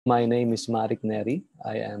My name is Marik Neri.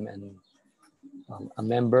 I am a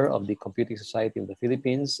member of the Computing Society of the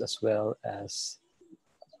Philippines, as well as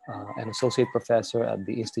an associate professor at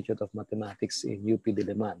the Institute of Mathematics in UP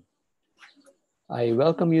Diliman. I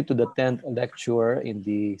welcome you to the 10th lecture in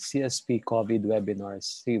the CSP COVID webinar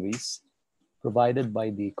series provided by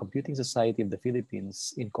the Computing Society of the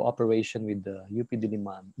Philippines in cooperation with the UP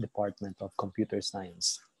Diliman Department of Computer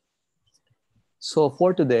Science. So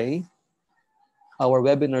for today, our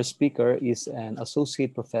webinar speaker is an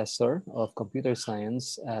associate professor of computer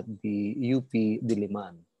science at the UP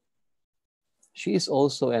Diliman. She is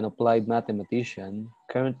also an applied mathematician,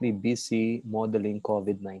 currently busy modeling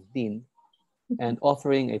COVID-19 and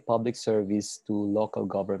offering a public service to local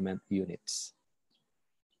government units.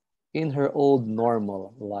 In her old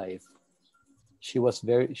normal life, she was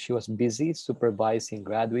busy supervising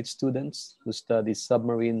graduate students who study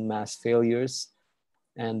submarine mass failures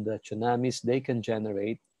and the tsunamis they can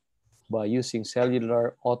generate by using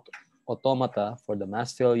cellular automata for the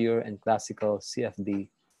mass failure and classical CFD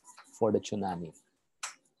for the tsunami.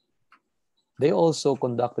 They also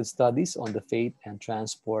conducted studies on the fate and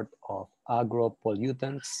transport of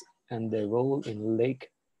agropollutants and their role in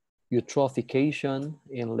lake eutrophication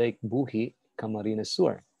in Lake Buhi, Camarines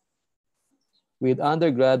Sur. With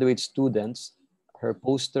undergraduate students, her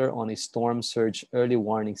poster on a storm surge early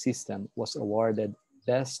warning system was awarded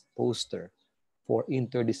Best Poster for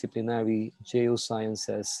Interdisciplinary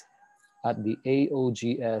Geosciences at the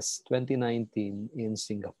AOGS 2019 in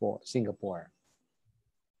Singapore.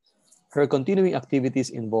 Her continuing activities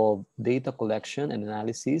involve data collection and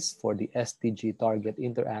analysis for the SDG target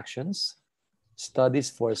interactions, studies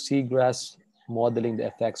for seagrass modeling the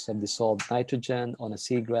effects of dissolved nitrogen on a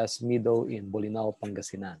seagrass meadow in Bolinao,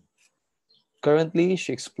 Pangasinan. Currently,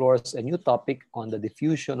 she explores a new topic on the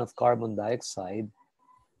diffusion of carbon dioxide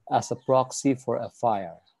as a proxy for a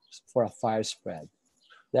fire spread.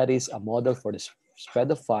 That is, a model for the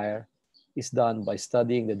spread of fire is done by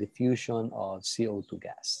studying the diffusion of CO2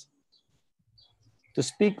 gas. To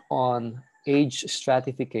speak on age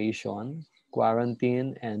stratification,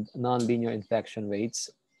 quarantine, and nonlinear infection rates,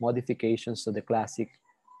 modifications to the classic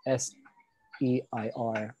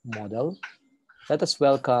SEIR model, let us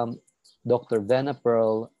welcome Dr. Vena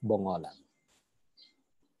Boñgolan.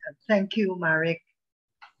 Thank you, Marik.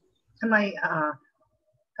 Am I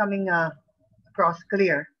coming across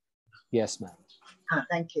clear? Yes, ma'am.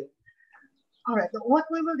 Thank you. All right. What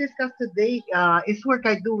we will discuss today is work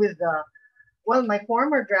I do with, my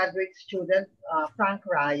former graduate student, Frank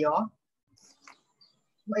Rayo,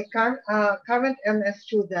 my current MS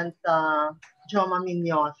student, Joma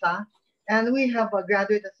Minyosa, and we have a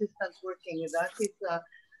graduate assistant working with us. He's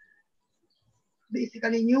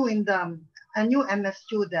basically a new MS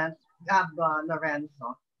student, Gab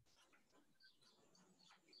Lorenzo.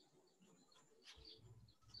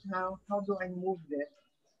 Now, how do I move this?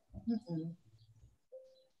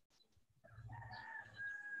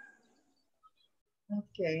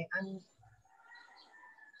 Okay,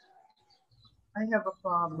 I have a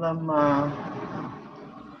problem.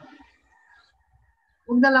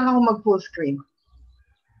 Huwag na lang ako mag-full screen.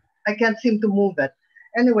 I can't seem to move it.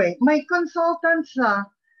 Anyway, my consultants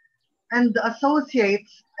and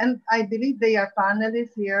associates, and I believe they are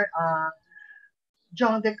panelists here,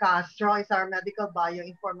 John De Castro is our medical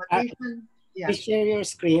bioinformatician. Please share your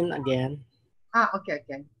screen again. Okay.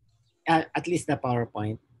 At least the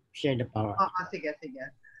PowerPoint. Share the PowerPoint. Sige.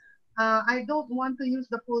 I don't want to use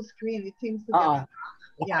the full screen. It seems to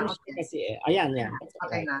be... Yeah, okay. Ayan.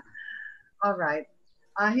 Okay na. All right.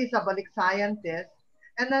 He's a balik scientist.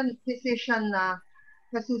 And then physician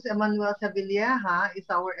Jesus Emmanuel Sevilleja is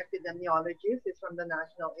our epidemiologist. He's from the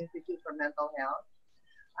National Institute for Mental Health.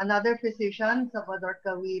 Another physician, Salvador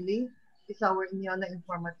Kawili, is our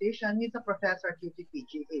immunoinformatician. He's a professor at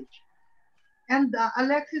UPPGH. And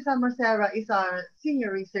Alexis Almacera is our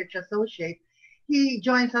senior research associate. He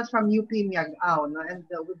joins us from UP Miagao, and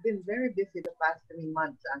we've been very busy the past 3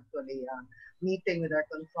 months, actually, meeting with our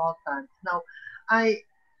consultants. Now, I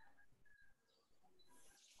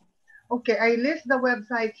list the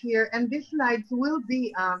website here, and these slides will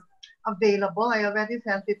be available. I already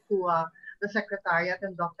sent it to the Secretariat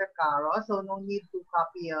and Dr. Caro, so no need to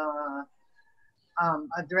copy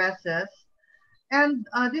addresses. And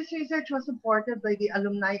this research was supported by the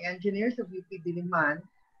alumni engineers of UP Diliman.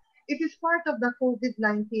 It is part of the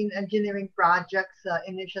COVID-19 Engineering Projects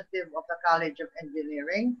initiative of the College of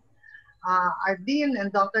Engineering. Our Dean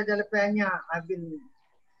and Dr. De La Peña have been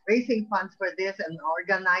raising funds for this and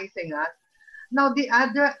organizing us. Now,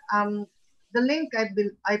 the link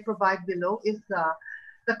I provide below is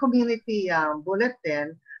the community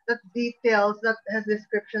bulletin that details, that has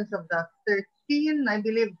descriptions of the 13, I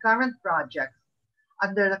believe, current projects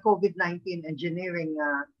under the COVID-19 engineering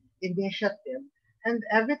initiative. And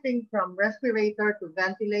everything from respirator to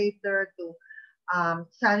ventilator to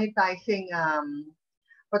sanitizing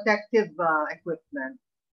protective equipment.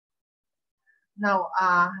 Now,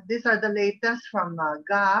 these are the latest from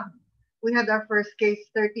GAB. We had our first case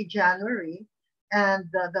 30 January and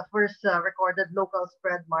the first recorded local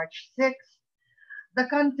spread March 6. The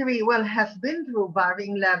country, well, has been through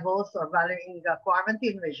varying levels or varying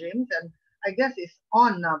quarantine regimes, and I guess is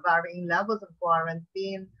on varying levels of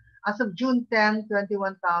quarantine. As of June 10,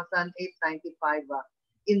 21,895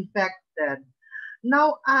 infected.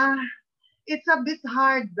 Now, it's a bit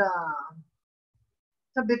hard.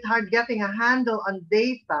 It's a bit hard getting a handle on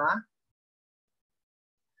data.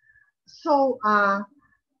 So,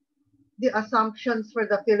 the assumptions for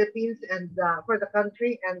the Philippines and for the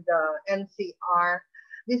country and the NCR,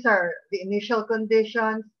 these are the initial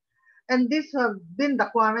conditions, and these have been the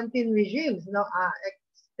quarantine regimes. You know,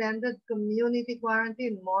 extended community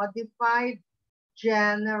quarantine, modified,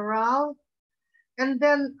 general, and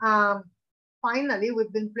then finally,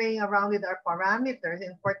 we've been playing around with our parameters,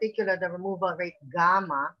 in particular the removal rate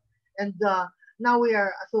gamma, and now we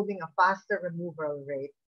are assuming a faster removal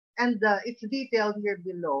rate. And it's detailed here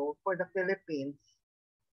below for the Philippines.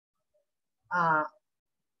 I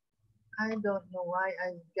don't know why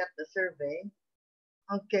I get the survey.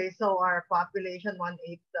 Okay, so our population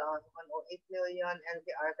 108 million,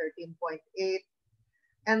 NPR 13.8,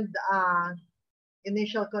 and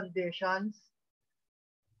initial conditions.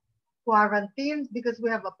 Quarantine, because we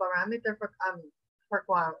have a parameter for a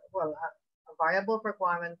variable for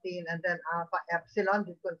quarantine, and then alpha epsilon,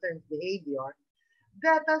 this concerns behavior.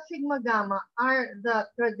 Beta, sigma, gamma are the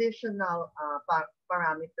traditional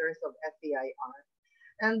parameters of SEIR.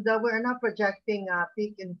 And we're now projecting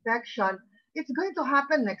peak infection. It's going to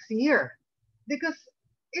happen next year because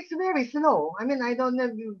it's very slow. I mean, I don't know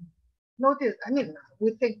if you noticed. I mean,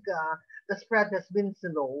 we think the spread has been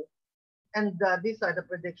slow. And these are the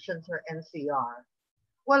predictions for NCR.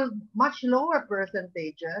 Well, much lower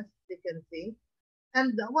percentages, you can see.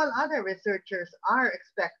 And while other researchers are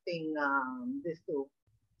expecting this to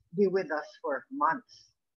be with us for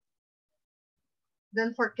months.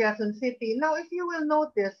 Then for Quezon City, now if you will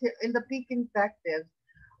notice here in the peak infectives,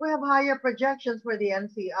 we have higher projections for the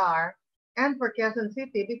NCR and for Quezon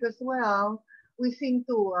City because, well, we seem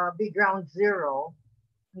to be ground zero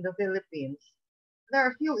in the Philippines. There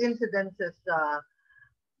are a few incidences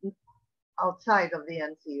outside of the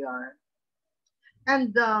NCR.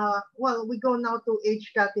 And well, we go now to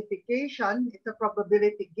age-stratification. It's a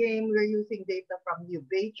probability game. We're using data from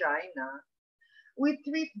Hubei, China. We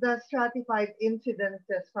treat the stratified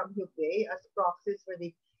incidences from Hubei as proxies for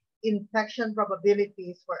the infection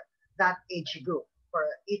probabilities for that age group, for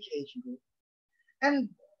each age group. And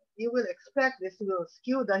you will expect this will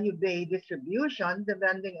skew the Hubei distribution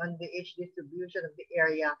depending on the age distribution of the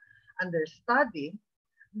area under study.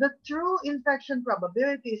 The true infection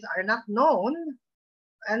probabilities are not known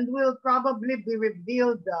and will probably be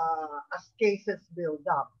revealed as cases build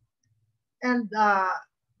up. And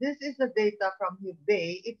this is the data from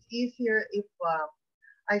Hubei. It's easier if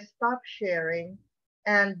I stop sharing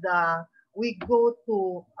and we go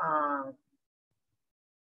to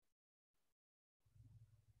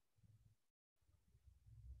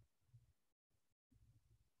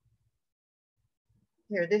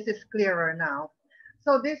here. This is clearer now.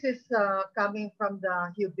 So this is coming from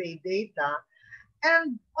the Hubei data.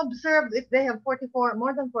 And observe if they have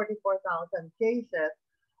more than 44,000 cases.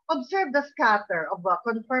 Observe the scatter of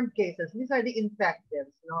confirmed cases. These are the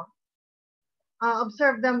infectives, no?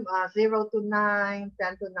 Observe them 0 to 9,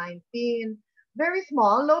 10 to 19. Very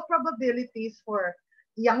small, low probabilities for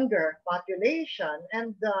younger population.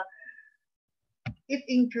 And it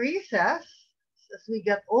increases as we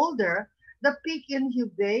get older. The peak in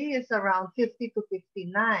Hubei is around 50 to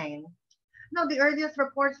 59. Now, the earliest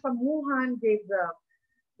reports from Wuhan gave the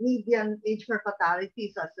median age for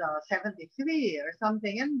fatalities as 73 or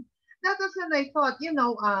something. And that was when I thought, you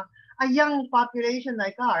know, a young population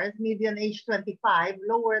like ours, median age 25,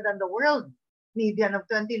 lower than the world median of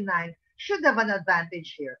 29, should have an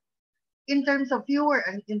advantage here in terms of fewer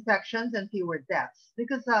infections and fewer deaths.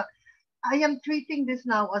 Because I am treating this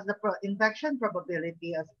now as the infection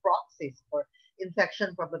probability as proxies for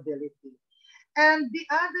infection probability. And the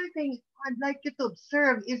other thing I'd like you to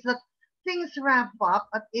observe is that things ramp up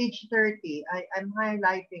at age 30. I'm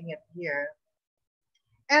highlighting it here.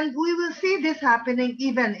 And we will see this happening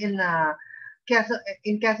even in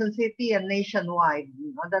Quezon City and nationwide.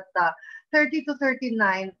 You know, that 30 to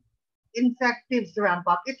 39 infectives ramp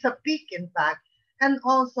up. It's a peak, in fact, and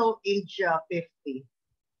also age 50.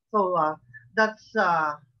 So that's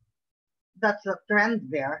a trend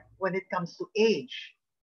there when it comes to age.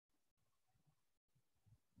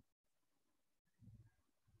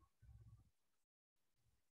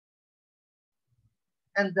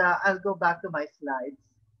 And I'll go back to my slides.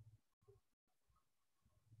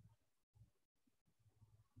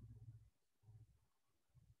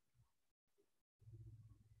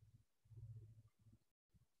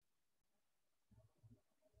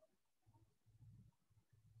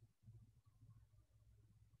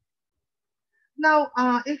 Now,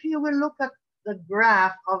 if you will look at the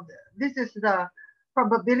graph of, this is the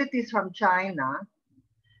probabilities from China,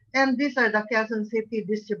 and these are the Quezon City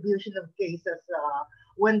distribution of cases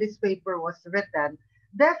when this paper was written,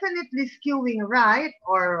 definitely skewing right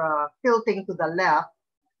or tilting to the left.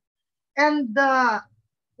 And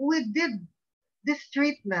we did this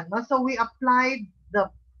treatment. No? So we applied the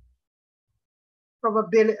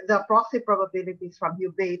proxy probabilities from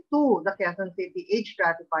Hubei to the Quezon City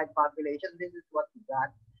age-stratified population. This is what we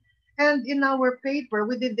got. And in our paper,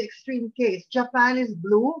 we did the extreme case. Japan is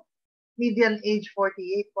blue, median age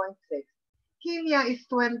 48.6. Kenya is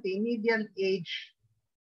 20, median age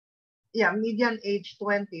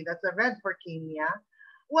 20. That's a red for Kenya.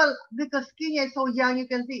 Well, because Kenya is so young, you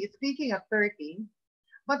can see it's peaking at 30.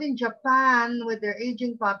 But in Japan, with their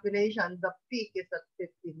aging population, the peak is at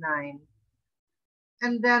 59.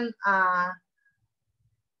 And then,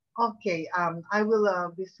 okay, I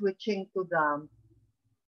will be switching to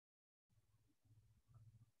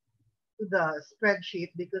the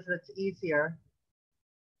spreadsheet because that's easier.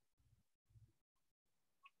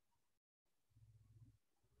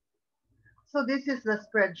 So this is the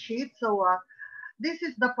spreadsheet. So this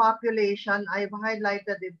is the population. I've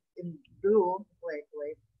highlighted it in blue. Wait,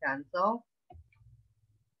 cancel.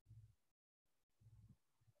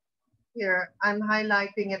 Here, I'm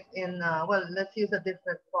highlighting it in, well, let's use a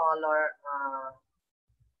different color,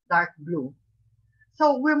 dark blue.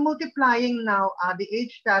 So we're multiplying now the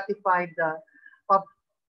age-stratified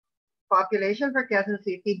population for Quezon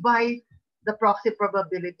City by the proxy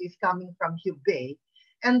probabilities coming from Hubei.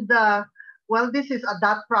 And well, this is a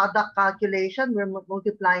dot product calculation. We're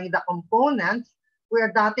multiplying the components.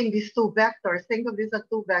 We're dotting these two vectors. Think of this as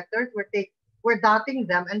two vectors. We're dotting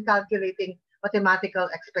them and calculating mathematical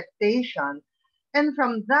expectation. And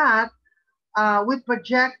from that, we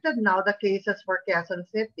projected now the cases for Quezon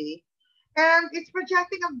City. And it's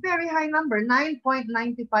projecting a very high number,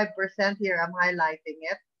 9.95% here. I'm highlighting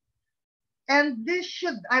it. And this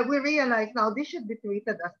should, we realize now, this should be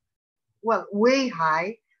treated as, well, way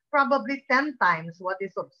high, probably 10 times what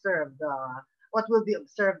is observed, what will be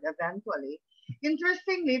observed eventually.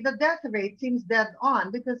 Interestingly, the death rate seems dead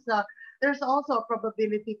on because there's also a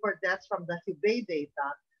probability for deaths from the Hubei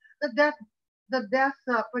data. The death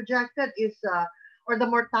projected is, or the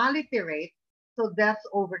mortality rate, so deaths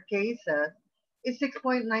over cases, is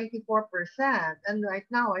 6.94%. And right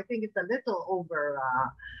now, I think it's a little over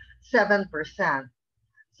 7%.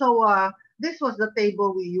 So this was the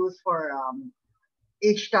table we used for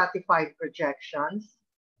age-stratified projections.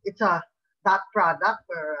 It's a dot product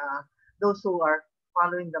for those who are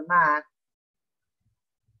following the math.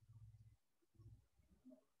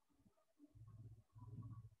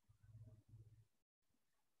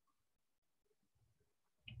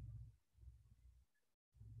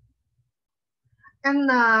 And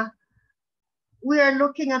we are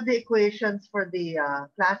looking at the equations for the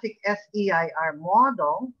classic SEIR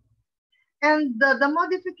model. And the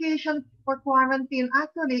modification for quarantine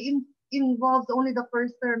actually involves only the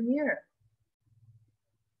first term here.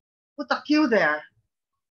 Put a Q there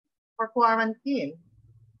for quarantine.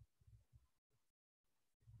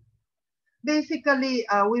 Basically,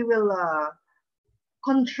 we will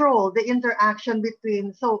control the interaction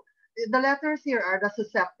between, so the letters here are the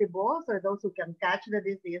susceptibles, or those who can catch the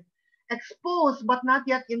disease, exposed but not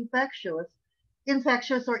yet infectious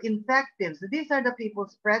or infectives. These are the people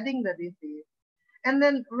spreading the disease. And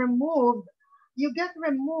then removed, you get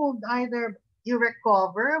removed either you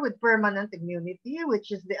recover with permanent immunity,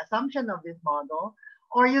 which is the assumption of this model,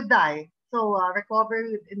 or you die. So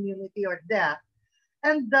recovery with immunity or death.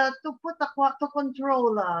 And to put a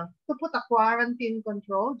quarantine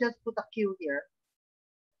control, just put a Q here.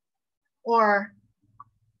 Or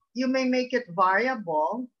you may make it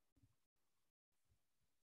variable,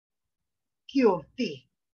 Q of T.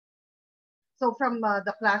 So from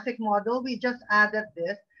the classic model, we just added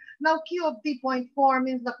this. Now Q of T 0.4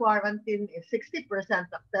 means the quarantine is 60%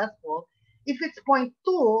 successful. If it's 0.2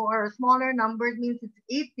 or a smaller number, it means it's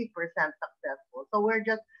 80% successful. So we're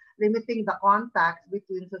just limiting the contacts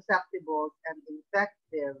between susceptibles and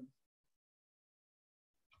infective.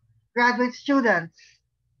 Graduate students,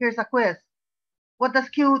 here's a quiz. What does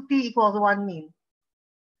QT equals 1 mean?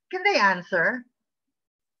 Can they answer?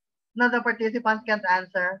 No, the participants can't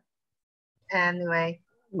answer. Anyway.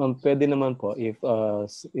 Ma'am, pwede naman po if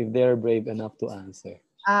they're brave enough to answer.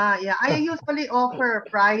 Yeah, I usually offer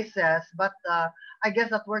prizes, but I guess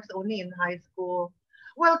that works only in high school.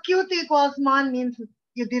 Well, QT equals 1 means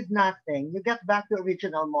you did nothing. You get back to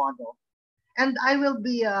original model. And I will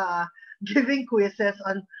be giving quizzes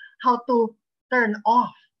on how to turn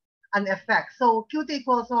off an effect. So QT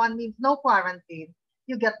equals 1 means no quarantine.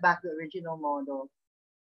 You get back to original model.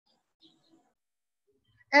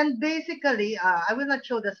 And basically, I will not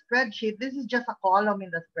show the spreadsheet. This is just a column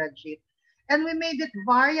in the spreadsheet. And we made it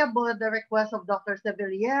variable at the request of Dr.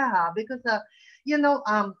 Sevilleja because,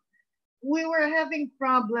 we were having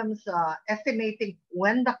problems estimating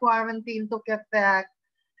when the quarantine took effect.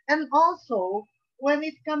 And also, when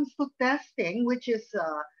it comes to testing, which is,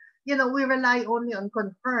 we rely only on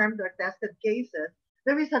confirmed or tested cases,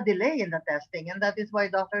 there is a delay in the testing. And that is why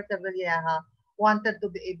Dr. Sevilleja wanted to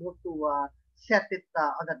be able to set it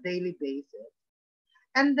on a daily basis.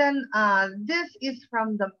 And then this is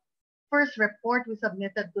from the first report we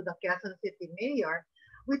submitted to the Quezon City mayor.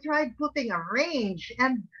 We tried putting a range,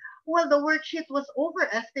 and well, the worksheet was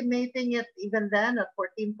overestimating it even then at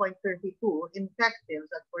 14.32, infectives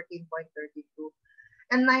at 14.32,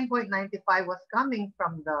 and 9.95 was coming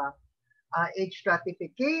from the age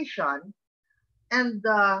stratification. And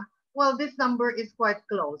well, this number is quite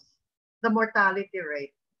close. The mortality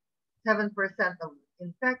rate, 7% of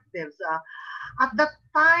infectives. At that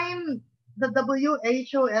time, the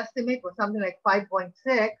WHO estimate was something like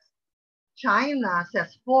 5.6. China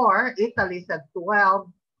says 4. Italy said 12.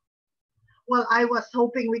 Well, I was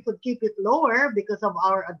hoping we could keep it lower because of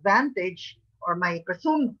our advantage, or my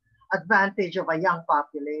presumed advantage of a young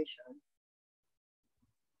population.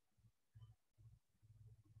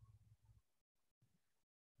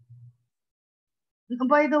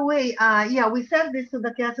 By the way, yeah, we sent this to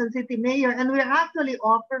the Quezon City mayor, and we're actually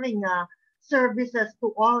offering services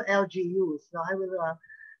to all LGUs. Now, I will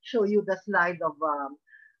show you the slide of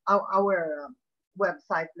our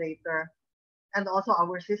website later, and also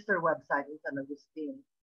our sister website in San Agustin.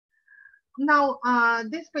 Now,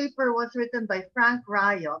 this paper was written by Frank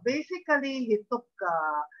Rayo. Basically, he took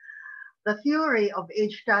the theory of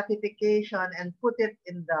age stratification and put it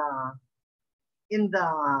in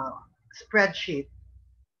the spreadsheet.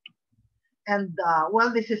 And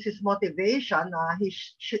well, this is his motivation.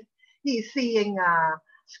 He's seeing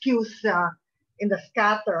skews in the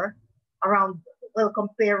scatter around, well,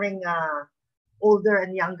 comparing older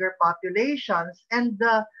and younger populations. And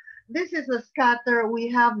this is the scatter we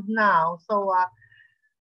have now. So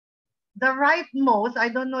the rightmost, I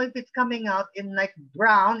don't know if it's coming out in like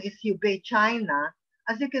brown, is Hubei, China.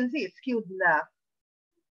 As you can see, it's skewed left.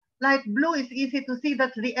 Light blue is easy to see,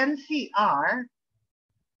 that's the NCR.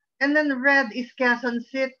 And then red is Quezon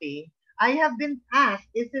City. I have been asked,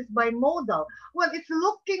 is this bimodal? Well, it's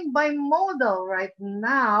looking bimodal right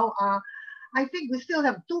now. I think we still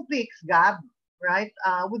have 2 peaks, Gab, right?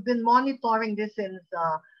 We've been monitoring this since,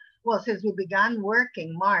 since we began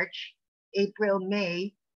working, March, April,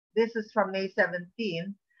 May. This is from May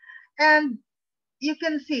 17. And you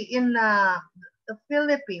can see in the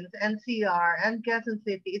Philippines, NCR, and Quezon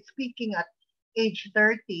City, it's peaking at age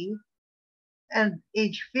 30 and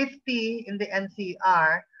age 50 in the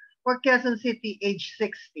NCR. For Quezon City, age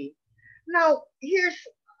 60. Now, here's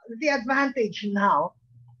the advantage now.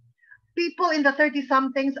 People in the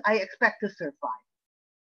 30-somethings, I expect to survive.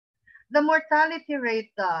 The mortality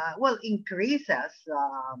rate, increases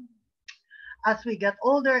as we get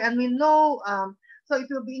older, and we know, so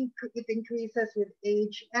it increases with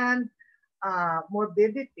age and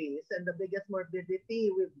morbidities. And the biggest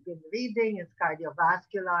morbidity we've been reading is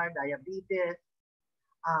cardiovascular, diabetes,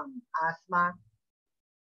 asthma.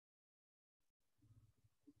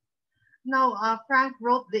 Now, Frank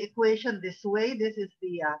wrote the equation this way. This is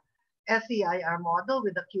the SEIR model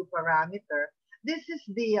with the Q parameter. This is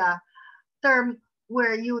the term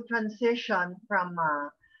where you transition from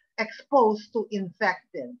exposed to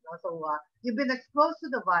infected. So you've been exposed to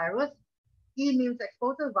the virus. E means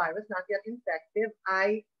exposed to the virus, not yet infective.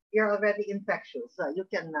 I, you're already infectious. You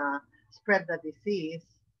can spread the disease.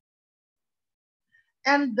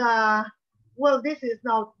 And well, this is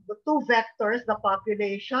now the 2 vectors, the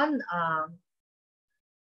population.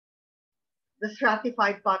 The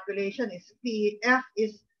stratified population is P. F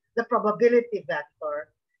is the probability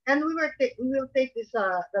vector. And we will take this,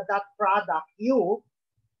 the dot product U,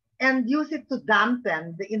 and use it to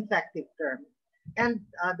dampen the infective term. And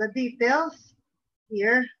the details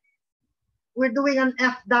here, we're doing an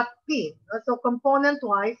F dot P. So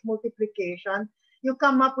component-wise multiplication, you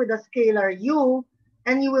come up with a scalar U,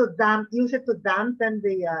 and you will use it to dampen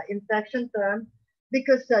the infection term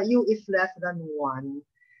because U is less than 1.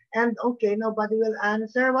 And okay, nobody will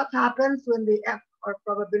answer. What happens when the F or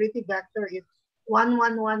probability vector is 1,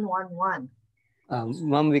 1, 1, 1, 1?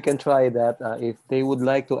 Ma'am, we can try that. If they would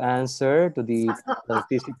like to answer to the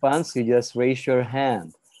participants, you just raise your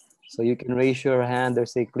hand. So you can raise your hand.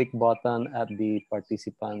 There's a click button at the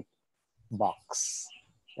participant box.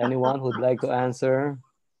 Anyone who'd like to answer?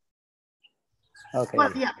 Okay.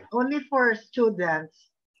 Well, yeah, only for students.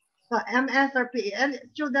 So MS or PE, any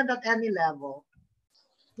student at any level.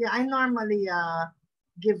 Yeah, I normally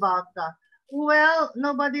give out well,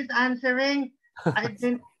 nobody's answering. I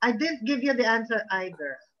didn't give you the answer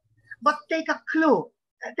either. But take a clue,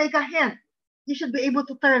 take a hint. You should be able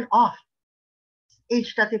to turn off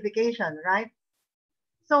age-stratification, right?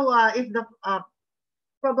 So if the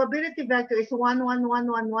probability vector is 1, 1, 1,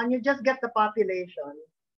 1, 1, you just get the population,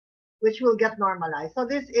 which will get normalized. So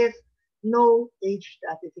this is no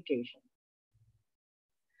age-stratification.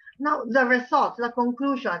 Now, the results, the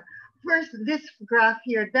conclusion. First, this graph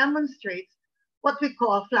here demonstrates what we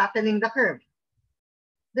call flattening the curve.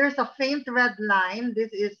 There's a faint red line.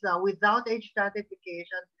 This is without age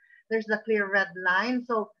stratification. There's a clear red line.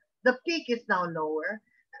 So the peak is now lower.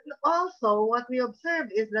 And also, what we observe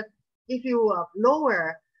is that if you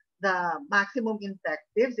lower the maximum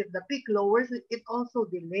infectives, if the peak lowers, it also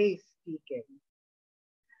delays peaking.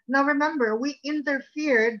 Now remember, we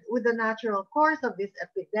interfered with the natural course of this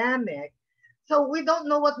epidemic. So we don't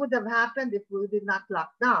know what would have happened if we did not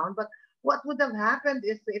lock down, but what would have happened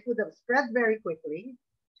is it would have spread very quickly.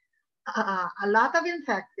 A lot of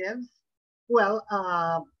infectives, well,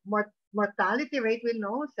 mortality rate we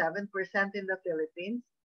know, 7% in the Philippines.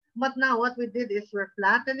 But now what we did is we're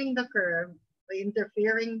flattening the curve, we're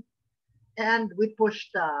interfering, and we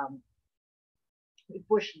pushed back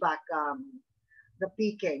the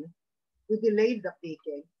peaking. We delayed the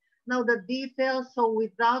peaking. Now the details, so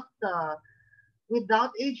without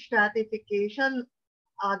age stratification,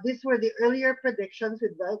 these were the earlier predictions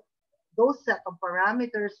with those set of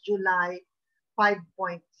parameters, July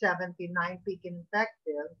 5.79 peak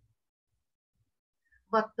infective.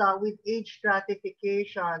 But with age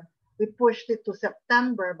stratification, we pushed it to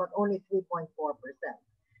September, but only 3.4%.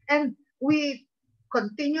 And we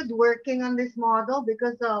continued working on this model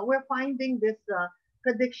because we're finding this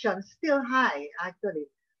prediction still high, actually.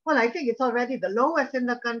 Well, I think it's already the lowest in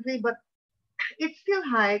the country, but it's still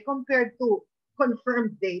high compared to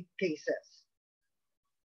confirmed date cases.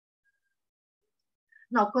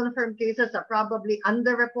 Now, confirmed cases are probably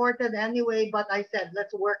underreported anyway, but I said,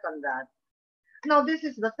 let's work on that. Now, this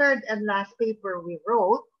is the third and last paper we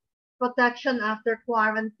wrote, Protection After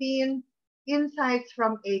Quarantine, Insights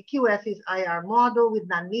from a QSEIR Model with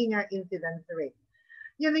Nonlinear Incidence Rate.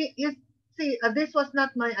 You see, this was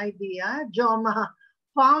not my idea. Joma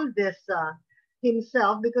found this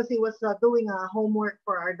himself because he was doing homework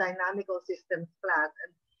for our dynamical systems class.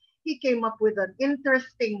 And he came up with an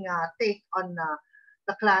interesting take on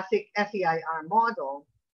the classic SEIR model.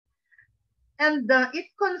 And it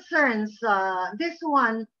concerns, this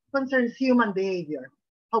one concerns human behavior,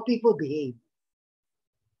 how people behave.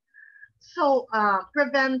 So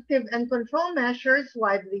preventive and control measures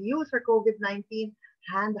widely used for COVID-19,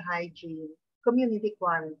 hand hygiene, community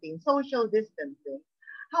quarantine, social distancing.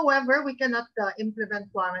 However, we cannot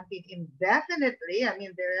implement quarantine indefinitely. I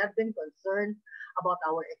mean, there have been concerns about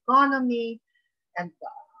our economy and the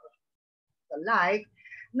like.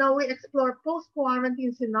 Now we explore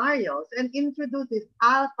post-quarantine scenarios and introduce this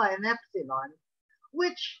alpha and epsilon,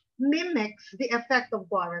 which mimics the effect of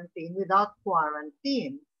quarantine without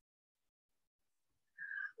quarantine.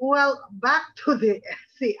 Well, back to the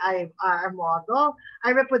SEIR model.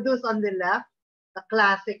 I reproduce on the left the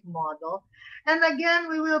classic model. And again,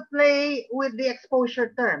 we will play with the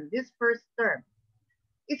exposure term, this first term.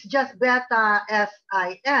 It's just beta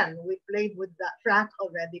SIN. We played with that. Frank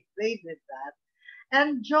already played with that.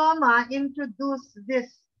 And Joma introduced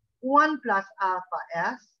this 1 plus alpha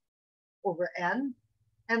S over N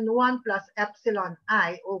and 1 plus epsilon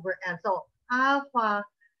I over N. So alpha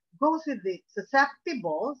goes with the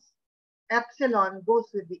susceptibles, epsilon goes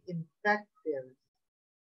with the infectives.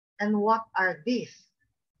 And what are these?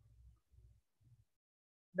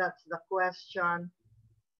 That's the question.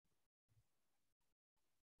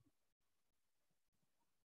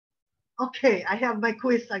 Okay, I have my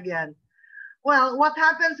quiz again. Well, what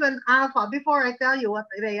happens when alpha, before I tell you what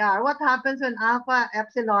they are, what happens when alpha,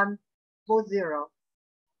 epsilon, both zero?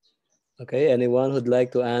 Okay, anyone who'd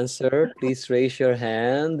like to answer, please raise your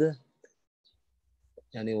hand.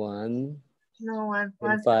 Anyone? No one In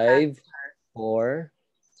wants to 5, answer. 4,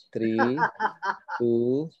 3,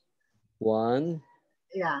 2, 1.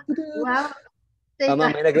 Yeah. Well, take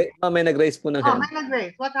Ma'am, may nag-raise po ng Oh, hand. Mena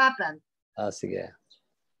Grace, what happened? Sige.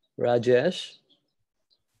 Rajesh?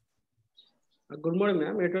 Good morning,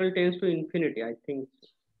 ma'am. It will tends to infinity, I think.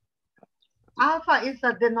 Alpha is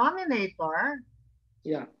a denominator.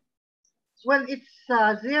 Yeah. When it's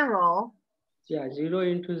 0, Yeah, 0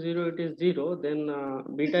 into 0, it is 0. Then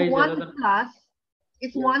beta it's is 1 another. plus.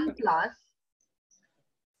 It's Yeah. 1 plus.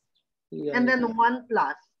 Yeah, And yeah. then 1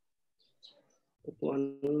 plus.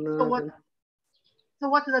 One, So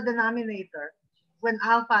what's the denominator when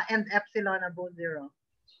alpha and epsilon are both 0?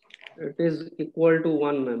 it is equal to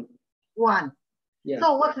 1, ma'am. 1. Yeah.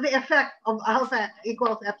 So what's the effect of alpha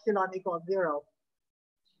equals epsilon equals 0?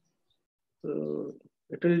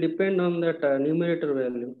 It will depend on that numerator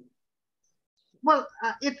value. Well,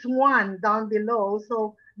 it's 1 down below.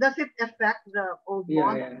 So does it affect the old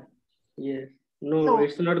model? Yeah. Yes. No, So,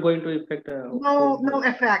 it's not going to affect. No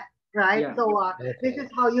effect, right? Yeah. So Okay. this is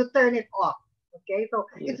how you turn it off. Okay, so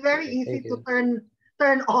Yes. it's very easy to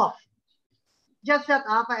turn off. Just set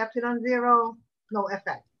alpha epsilon 0, no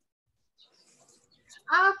effect.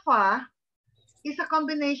 Alpha is a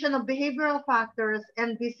combination of behavioral factors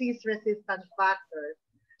and disease-resistant factors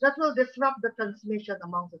that will disrupt the transmission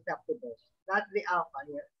among susceptibles. That's the alpha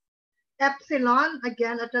here. Epsilon,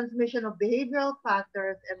 again, a transmission of behavioral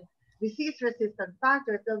factors and disease-resistant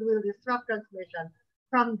factors that will disrupt transmission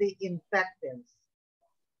from the infectives.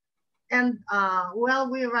 And well,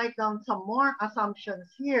 we write down some more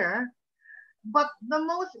assumptions here, but the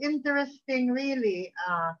most interesting really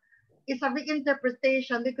is a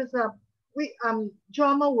reinterpretation because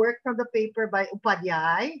Joma worked from the paper by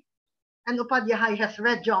Upadhyay, and Upadhyay has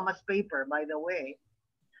read Joma's paper, by the way.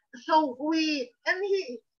 So he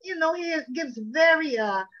gives very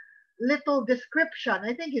little description.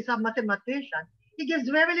 I think he's a mathematician. He gives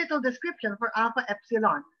very little description for alpha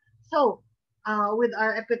epsilon. So with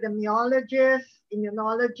our epidemiologists,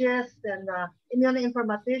 immunologists, and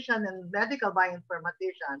immunoinformatician and medical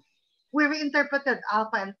bioinformatician, we reinterpreted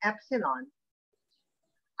alpha and epsilon.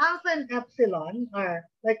 Alpha and epsilon are,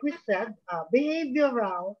 like we said,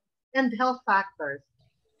 behavioral and health factors.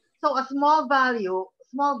 So a small values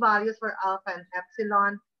for alpha and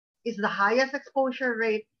epsilon is the highest exposure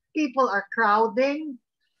rate. People are crowding.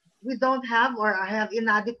 We don't have or have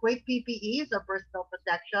inadequate PPEs or personal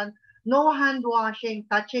protection. No hand washing,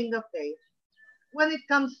 touching the face. When it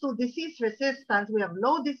comes to disease resistance, we have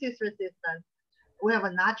low disease resistance. We have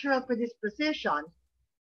a natural predisposition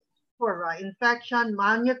for infection,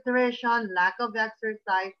 malnutrition, lack of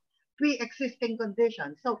exercise, pre-existing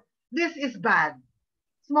conditions. So this is bad.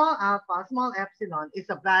 Small alpha, small epsilon is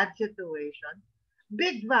a bad situation.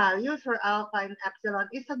 Big values for alpha and epsilon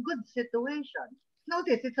is a good situation.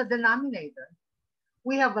 Notice it's a denominator.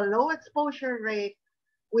 We have a low exposure rate.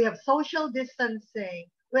 We have social distancing.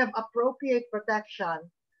 We have appropriate protection.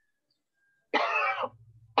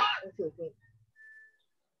 Excuse me.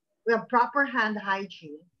 We have proper hand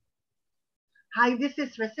hygiene. High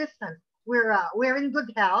disease resistance. We're in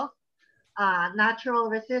good health, natural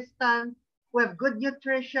resistance. We have good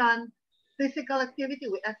nutrition, physical activity,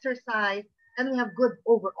 we exercise, and we have good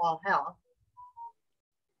overall health.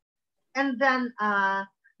 And then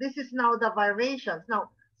this is now the variations.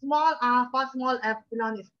 Now, small alpha, small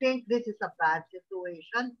epsilon is pink. This is a bad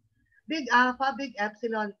situation. Big alpha, big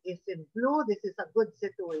epsilon is in blue. This is a good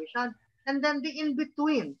situation. And then the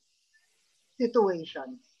in-between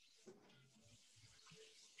situations.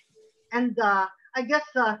 And I guess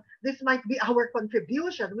this might be our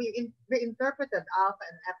contribution. We interpreted alpha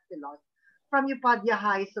and epsilon from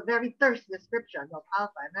Upadhyay's very terse description of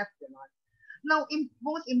alpha and epsilon. Now,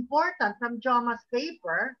 most important from Joma's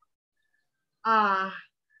paper,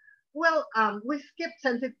 we skipped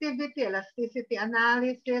sensitivity, elasticity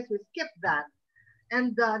analysis. We skipped that.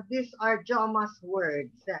 And these are Joma's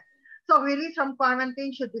words. So release from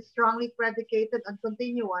quarantine should be strongly predicated on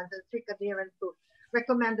continuance and strict adherence to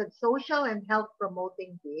recommended social and health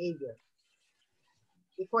promoting behavior.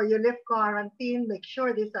 Before you leave quarantine, make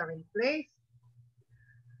sure these are in place.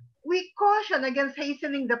 We caution against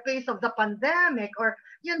hastening the pace of the pandemic or,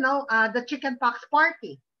 the chickenpox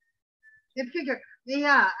party. You figure,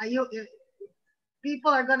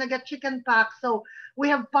 people are going to get chickenpox, so we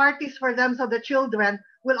have parties for them so the children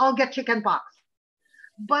will all get chickenpox.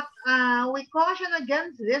 But we caution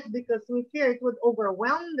against this because we fear it would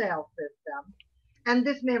overwhelm the health system, and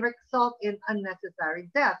this may result in unnecessary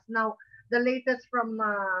deaths. Now, the latest from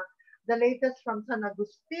San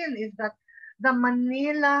Agustin is that the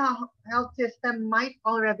Manila health system might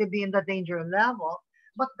already be in the danger level,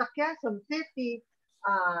 but the Quezon City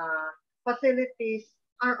facilities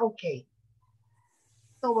are okay.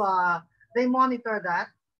 So they monitor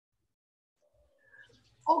that.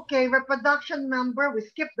 Okay, reproduction number, we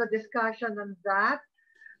skipped the discussion on that.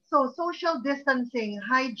 So social distancing,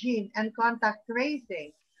 hygiene, and contact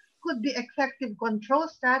tracing could be effective control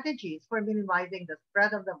strategies for minimizing the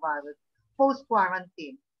spread of the virus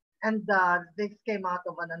post-quarantine. And this came out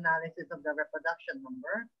of an analysis of the reproduction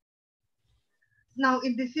number. Now,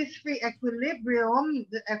 in disease-free equilibrium,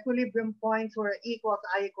 the equilibrium points were equals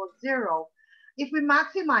I equals 0. If we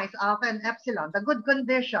maximize alpha and epsilon, the good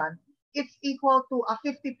condition, it's equal to a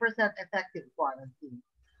 50% effective quarantine.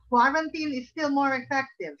 Quarantine is still more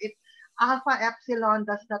effective. Alpha epsilon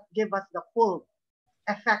does not give us the full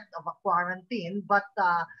effect of a quarantine, but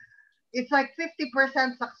it's like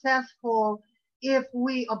 50% successful if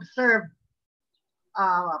we observe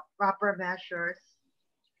proper measures.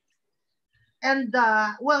 And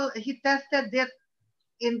well, he tested it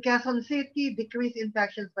in Quezon City, decreased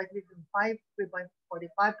infections by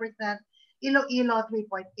 3.45%, Iloilo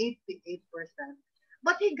 3.88%.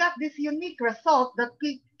 But he got this unique result that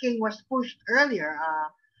Peking was pushed earlier.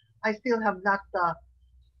 I still have not found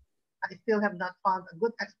a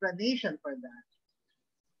good explanation for that.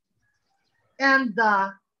 And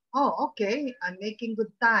oh, okay, I'm making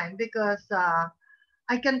good time because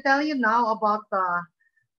I can tell you now about our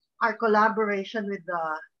collaboration with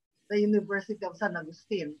the University of San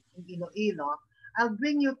Agustin in Iloilo. I'll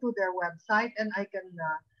bring you to their website and I can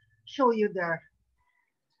show you their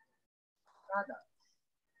products.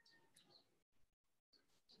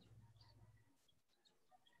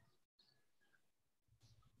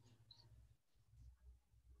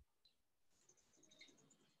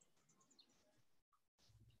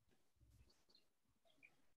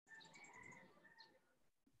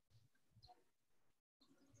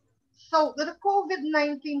 So the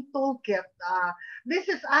COVID-19 toolkit, this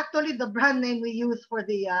is actually the brand name we use for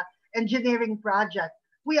the engineering project.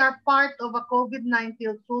 We are part of a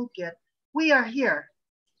COVID-19 toolkit. We are here,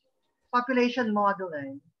 population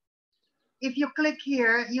modeling. If you click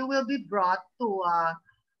here, you will be brought to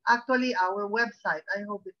actually our website. I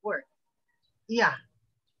hope it works. Yeah.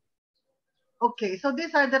 Okay, so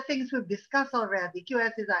these are the things we've discussed already.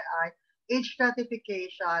 QSSII,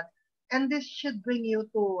 age-stratification, and this should bring you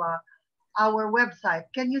to our website.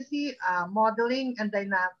 Can you see modeling and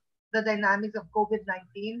the dynamics of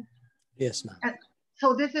COVID-19? Yes, ma'am.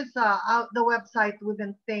 So this is the website we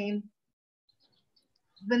maintained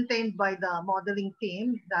by the modeling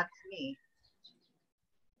team. That's me.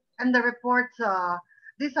 And the reports,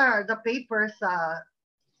 these are the papers that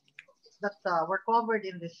were covered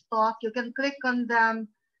in this talk. You can click on them.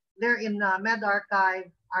 They're in medRxiv,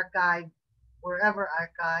 archive, wherever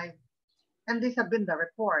archive. And these have been the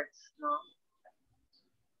reports. No?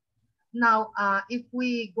 Now, if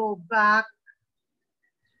we go back,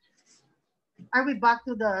 are we back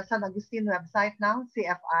to the San Agustin website now,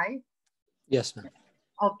 CFI? Yes, ma'am.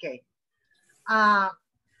 Okay. And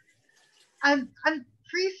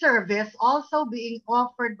free service also being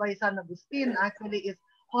offered by San Agustin actually is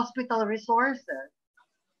hospital resources.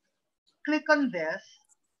 Click on this.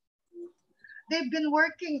 They've been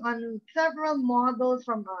working on several models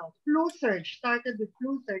from flu surge, started with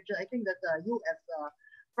flu surge. I think that's a US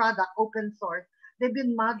product, open source. They've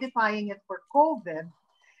been modifying it for COVID.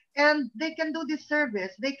 And they can do this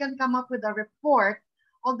service. They can come up with a report.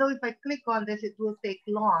 Although if I click on this, it will take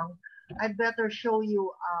long. I'd better show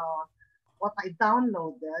you what I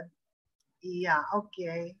downloaded. Yeah,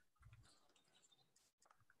 okay.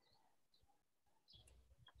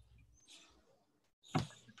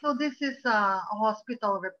 So this is a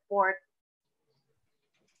hospital report.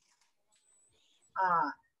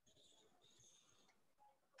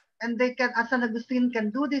 And they can, San Agustin can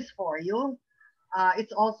do this for you.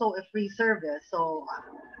 It's also a free service. So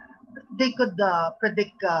they could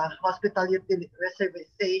predict hospital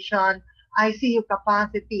reservation, ICU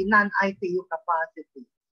capacity, non-ICU capacity.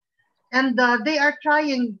 And they are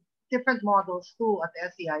trying different models too at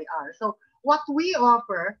SEIR. So what we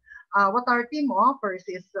offer, what our team offers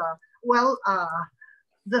is,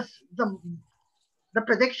 the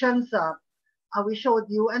predictions we showed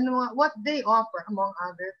you, and what they offer, among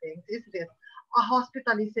other things, is this, a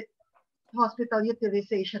hospital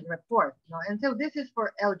utilization report. No? And so this is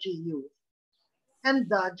for LGUs. And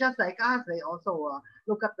just like us, they also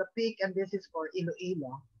look at the peak, and this is for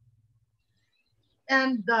Iloilo.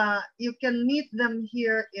 And you can meet them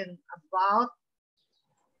here in about,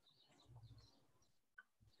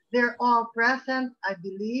 they're all present, I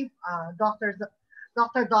believe, Dr.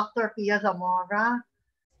 Pia Zamora,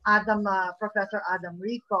 Professor Adam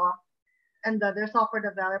Rico, and their software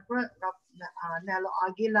developer, Nelo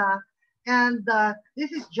Aguila. And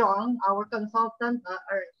this is John, our consultant,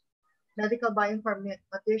 our medical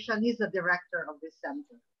bioinformatician. He's the director of this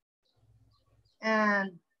center.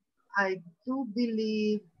 And I do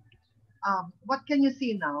believe, what can you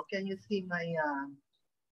see now? Can you see my,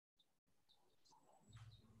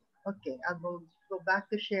 okay, I will go back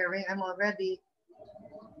to sharing. I'm already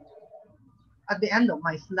at the end of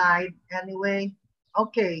my slide anyway.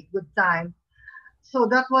 Okay, good time. So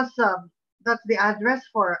that was, that's the address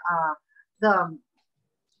for the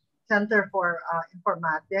Center for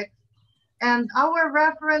Informatics. And our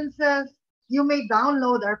references, you may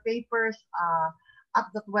download our papers at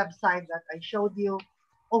that website that I showed you.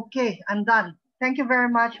 Okay, I'm done. Thank you very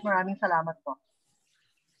much. Maraming salamat po.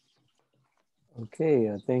 Okay,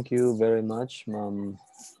 thank you very much, Ma'am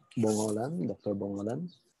Boñgolan, Dr. Boñgolan.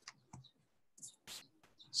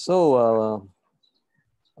 So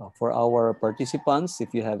for our participants,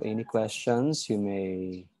 if you have any questions, you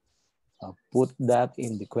may put that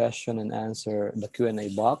in the question and answer, the Q&A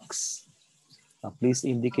box. Please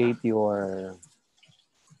indicate your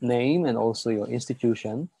name and also your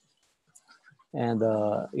institution. And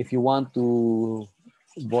if you want to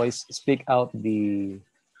speak out the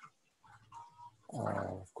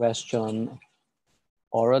question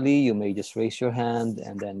orally, you may just raise your hand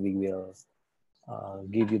and then we will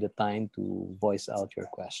give you the time to voice out your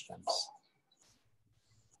questions.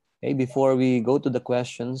 Okay, before we go to the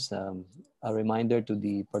questions, a reminder to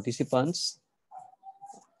the participants,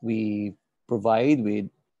 we provide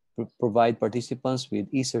participants with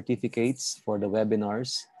e-certificates for the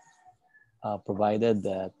webinars, provided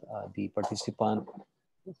that the participant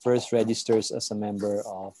first registers as a member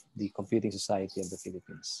of the Computing Society of the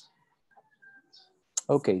Philippines.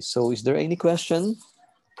 Okay, so is there any question?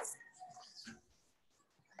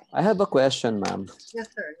 I have a question, ma'am.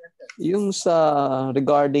 Yes, sir. Yes, sir. Yung sa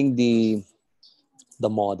regarding the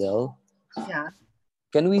model, Yeah.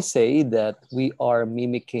 can we say that we are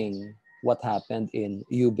mimicking what happened in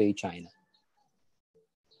Hubei, China?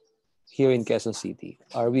 Here in Quezon City,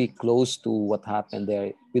 are we close to what happened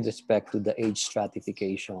there with respect to the age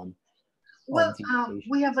stratification? Well,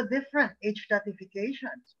 we have a different age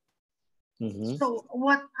stratification. Mm-hmm. So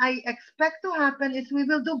what I expect to happen is we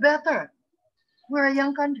will do better. We're a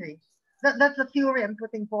young country. That's the theory I'm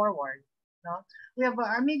putting forward. No? We have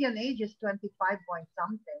our median age is 25 point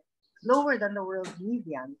something, lower than the world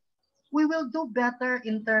median. We will do better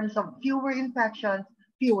in terms of fewer infections,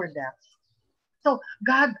 fewer deaths. So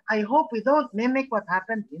God, I hope we don't mimic what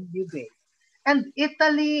happened in Hubei. And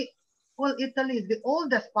Italy, well, Italy is the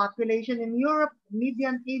oldest population in Europe,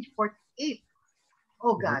 median age 48.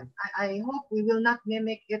 Oh God, I hope we will not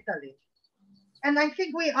mimic Italy. And I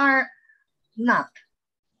think we are not.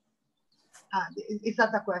 Is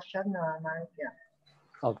that the question, Mark? Yeah.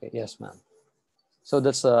 Okay, yes, ma'am. So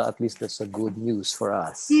that's at least that's a good news for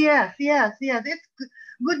us. Yes. It's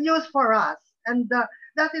good news for us. And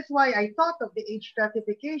that is why I thought of the age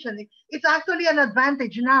stratification. It's actually an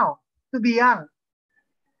advantage now to be young.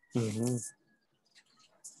 Mm-hmm.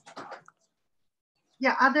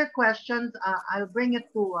 Yeah, other questions, I'll bring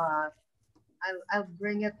it to, I'll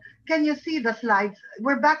bring it. Can you see the slides?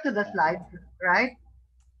 We're back to the slides, right?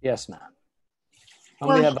 Yes, ma'am.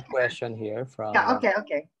 Well, we have a question here from, yeah,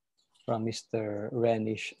 okay. From Mr.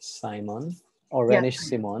 Renish Simon, or Renish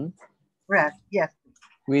Simon. Right, yes.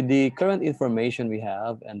 With the current information we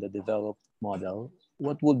have and the developed model,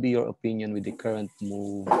 what would be your opinion with the current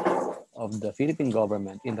move of the Philippine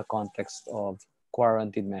government in the context of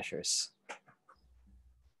quarantine measures?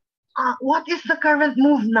 What is the current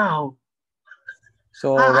move now?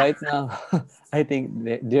 So right now, I think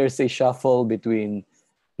there's a shuffle between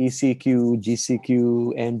ECQ,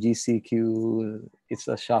 GCQ, MGCQ. It's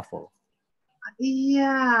a shuffle.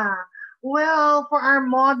 Yeah. Well, for our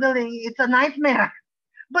modeling, it's a nightmare.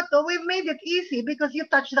 But we've made it easy because you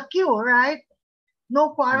touch the Q, right? No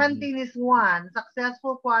quarantine is one.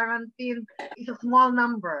 Successful quarantine is a small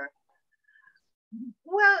number.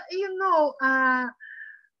 Well, you know,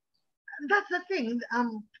 that's the thing.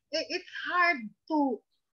 It's hard to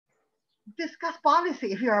discuss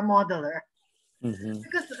policy if you're a modeler.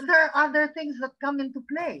 Because there are other things that come into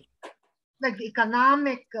play, like the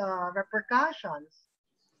economic repercussions,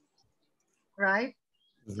 right?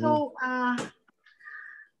 So,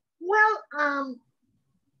 well,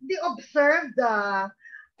 the observed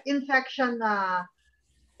infection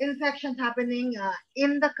infections happening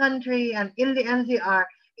in the country and in the NCR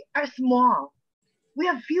are small. We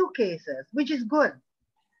have few cases, which is good.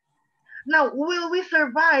 Now, will we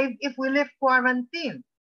survive if we lift quarantine?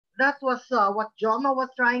 That was what Joma was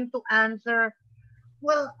trying to answer.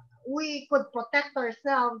 Well, we could protect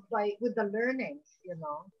ourselves by with the learnings, you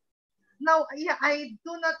know. Now, yeah, I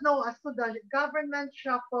do not know as to the government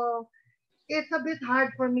shuffle. It's a bit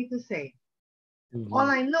hard for me to say. All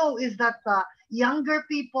I know is that younger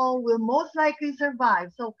people will most likely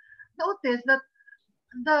survive. So notice that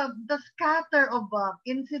the scatter of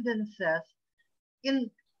incidences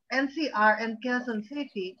in NCR and Quezon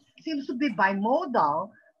City seems to be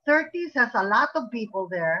bimodal. 30s has a lot of people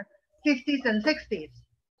there, 50s and 60s.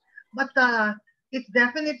 But it's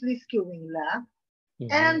definitely skewing left.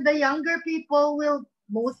 And the younger people will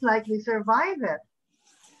most likely survive it.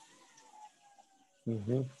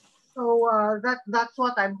 So that's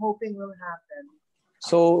what I'm hoping will happen.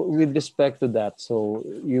 So with respect to that, so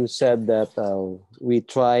you said that we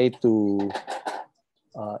try to,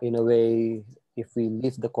 in a way, if we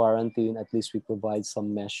lift the quarantine, at least we provide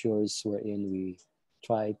some measures wherein we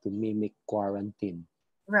try to mimic quarantine.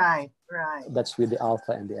 Right, right. That's with the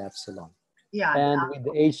alpha and the epsilon. Yeah. And with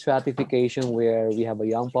the age stratification, where we have a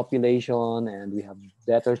young population and we have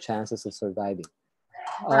better chances of surviving.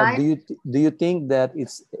 Right. Do you think that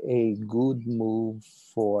it's a good move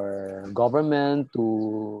for government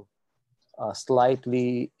to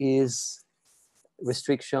slightly ease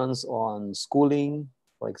restrictions on schooling,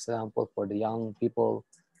 for example, for the young people,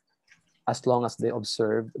 as long as they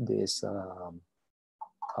observe these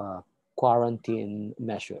quarantine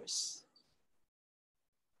measures?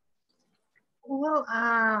 Well,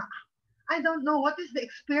 I don't know what is the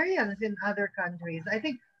experience in other countries. I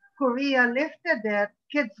think Korea lifted it,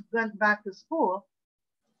 kids went back to school,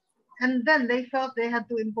 and then they felt they had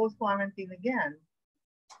to impose quarantine again.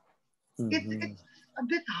 It's a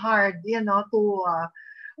bit hard, you know, to,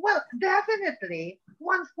 well, definitely,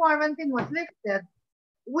 once quarantine was lifted,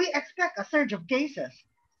 we expect a surge of cases.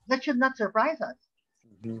 That should not surprise us,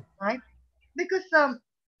 right? Because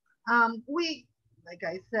we, like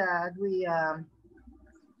I said, we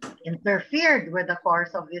interfered with the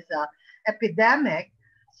course of this epidemic.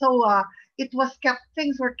 So it was kept,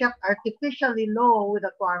 things were kept artificially low with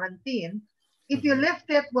the quarantine. If you lift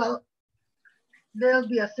it, well, there'll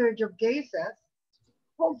be a surge of cases.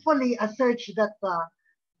 Hopefully, a surge that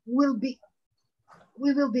will be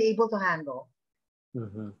we will be able to handle.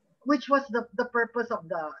 Which was the purpose of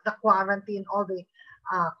the quarantine, all the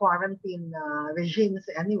quarantine regimes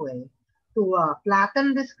anyway, to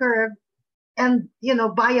flatten this curve and, you know,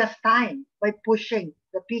 buy us time by pushing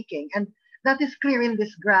the peaking. And that is clear in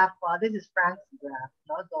this graph. This is Frank's graph.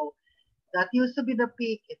 No? So that used to be the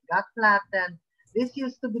peak. It got flattened. This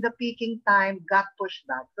used to be the peaking time, got pushed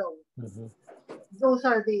back. So those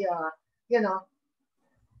are the, you know,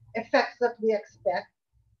 effects that we expect.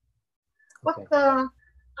 But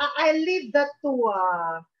I leave that to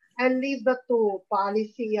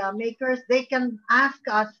policy makers. They can ask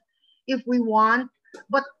us if we want,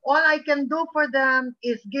 but all I can do for them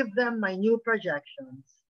is give them my new projections.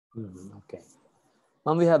 Okay.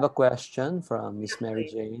 We have a question from Miss Mary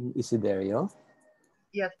Jane Isiderio.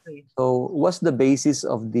 Yes, please. So, was the basis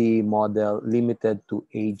of the model limited to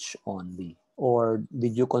age only, or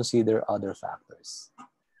did you consider other factors?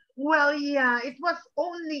 Well, yeah, it was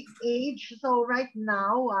only age. So right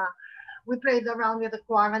now, we played around with the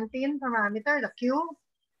quarantine parameter, the Q,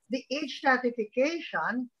 the age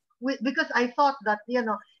stratification, because I thought that, you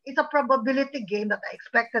know, it's a probability game that I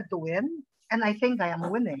expected to win, and I think I am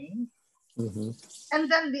winning.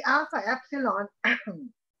 And then the alpha epsilon,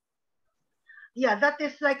 yeah, that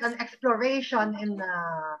is like an exploration in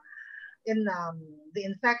the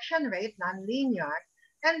infection rate, nonlinear,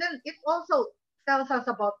 and then it also tells us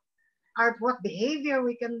about what behavior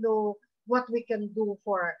we can do, what we can do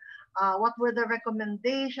for, what were the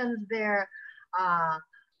recommendations there.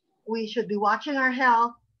 We should be watching our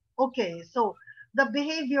health. Okay, so the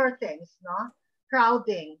behavior things, no?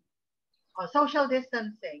 Crowding, social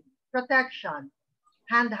distancing, protection,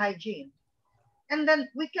 hand hygiene. And then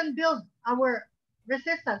we can build our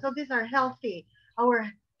resistance. So these are healthy,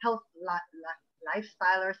 our health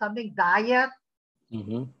lifestyle or something, diet,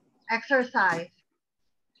 exercise,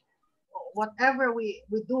 whatever we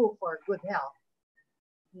do for good health.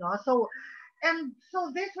 No? So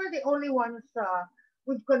these were the only ones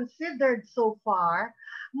we've considered so far.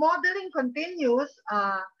 Modeling continues.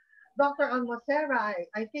 Dr. Almocera,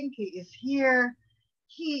 I think he is here.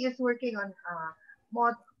 He is working on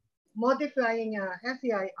modifying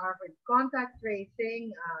SEIR with contact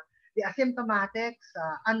tracing, the asymptomatics,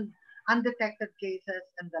 undetected cases,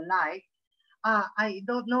 and the like. I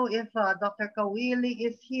don't know if Dr. Kawili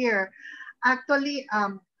is here. Actually,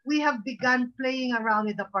 we have begun playing around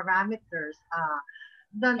with the parameters.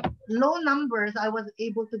 The low numbers I was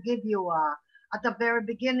able to give you at the very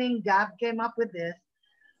beginning, Gab came up with this.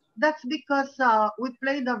 That's because we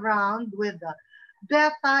played around with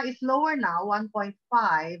beta is lower now,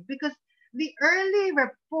 1.5, because the early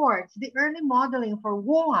reports, the early modeling for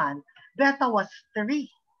Wuhan, beta was 3.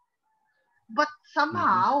 But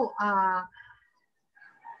somehow,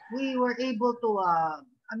 we were able to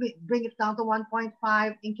bring it down to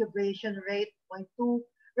 1.5, incubation rate 0.2,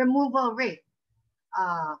 removal rate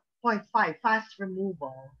 0.5, fast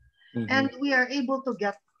removal. And we are able to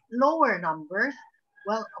get lower numbers.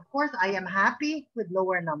 Well, of course, I am happy with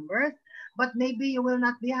lower numbers, but maybe you will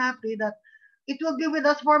not be happy that it will be with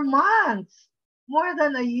us for months, more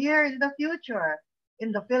than a year in the future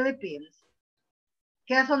in the Philippines.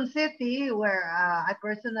 Quezon City, where I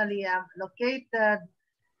personally am located,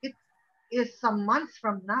 it is some months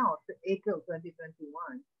from now to April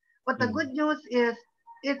 2021. But the good news is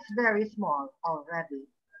it's very small already.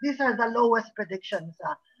 These are the lowest predictions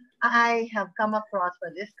I have come across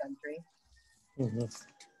for this country.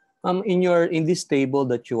 In this table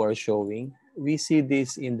that you are showing, we see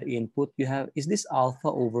this in the input. You have, is this alpha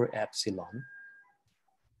over epsilon?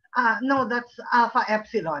 No, that's alpha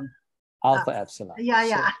epsilon. Alpha epsilon.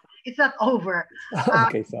 Yeah. It's not over.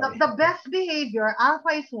 Okay, sorry. The best behavior, alpha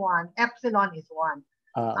is 1, epsilon is 1.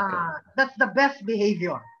 Okay. That's the best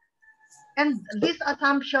behavior. And these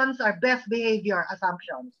assumptions are best behavior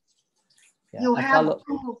assumptions. Yeah, you have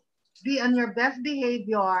to be on your best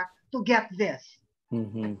behavior to get this.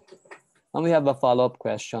 And we have a follow-up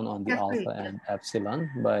question on the Yes, alpha please. and epsilon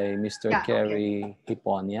by Mr. Yeah, Kerry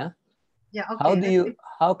Hiponia. Yeah, okay.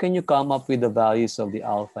 How can you come up with the values of the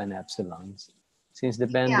alpha and epsilons? Since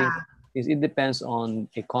it depends on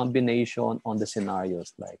a combination on the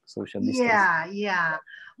scenarios like social distance. Yeah.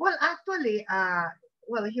 Well, actually,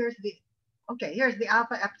 here's the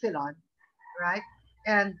alpha epsilon, right?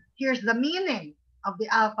 And here's the meaning of the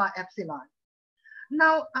alpha epsilon.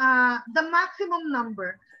 Now, the maximum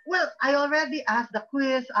number, well, I already asked the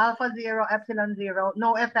quiz, alpha 0, epsilon 0,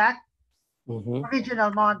 no effect,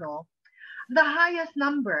 original model. The highest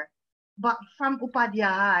number but from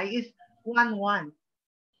Upadhyay is 1, 1.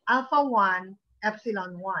 Alpha 1,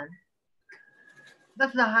 epsilon 1.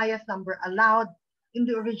 That's the highest number allowed in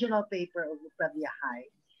the original paper of Upadhyay.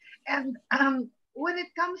 And when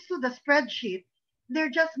it comes to the spreadsheet, they're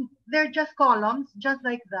just columns, just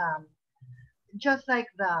like the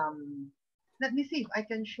let me see if I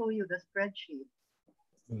can show you the spreadsheet.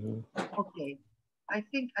 Okay, I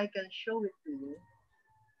think I can show it to you.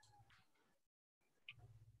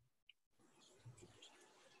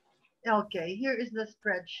 Okay, here is the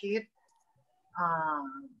spreadsheet.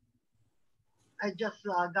 I just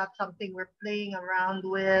got something we're playing around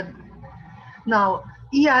with. Now,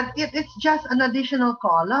 yeah, it's just an additional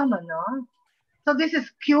column, no? So this is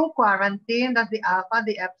Q quarantine, that's the alpha,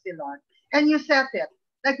 the epsilon. And you set it.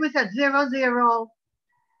 Like we said, 0, 0,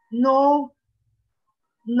 no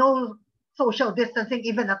social distancing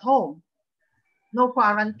even at home. No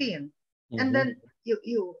quarantine. And then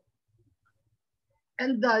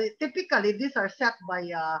typically these are set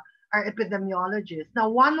by our epidemiologists. Now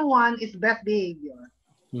 1, 1 is best behavior.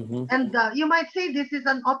 And you might say this is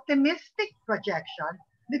an optimistic projection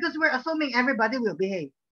because we're assuming everybody will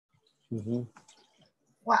behave.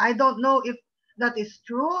 Well, I don't know if that is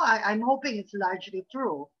true. I'm hoping it's largely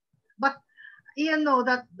true. But you know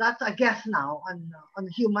that's a guess now on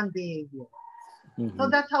human behavior. So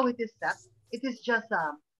that's how it is set. It is just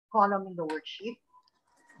a column in the worksheet.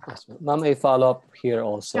 Yes, ma'am, a follow-up here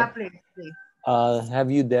also. Yeah, please. Have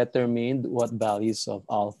you determined what values of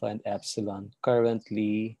alpha and epsilon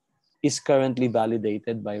is currently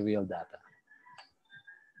validated by real data?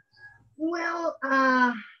 Well,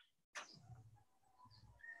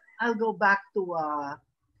 I'll go back to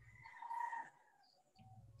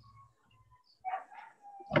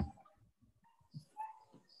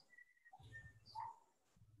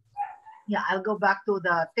I'll go back to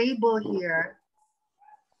the table here,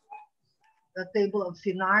 the table of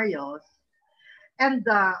scenarios. And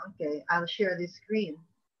okay, I'll share this screen.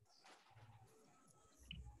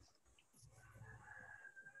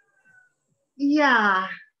 Yeah,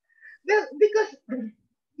 because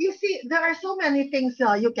you see, there are so many things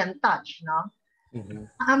you can touch, no?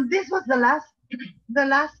 This was the last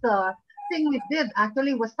thing we did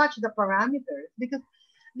actually was touch the parameters because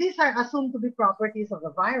these are assumed to be properties of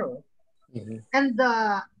the virus. And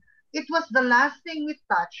it was the last thing we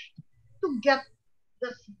touched to get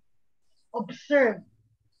observed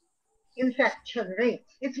infection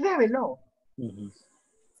rates. It's very low. Mm-hmm.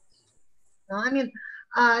 I mean,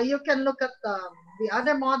 you can look at the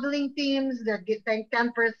other modeling teams. They're getting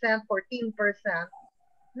 10%, 14%,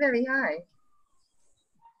 very high.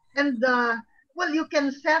 And well, you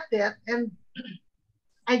can set it, and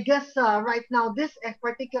I guess right now this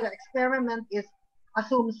particular experiment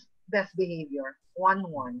assumes best behavior,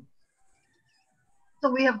 1-1.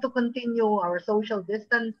 So we have to continue our social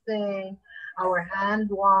distancing, our hand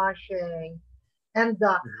washing, and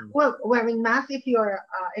well, wearing masks if you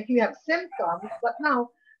have symptoms. But now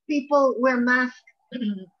people wear masks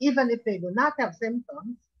even if they do not have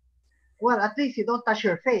symptoms. Well, at least you don't touch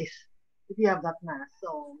your face if you have that mask.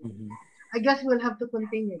 So I guess we'll have to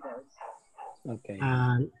continue this. Okay.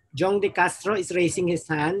 Jong De Castro is raising his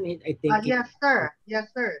hand. I think. Yes, sir. Yes,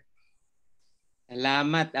 sir.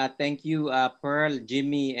 Salamat. Thank you, Pearl,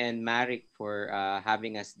 Jimmy, and Marik for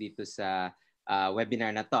having us dito sa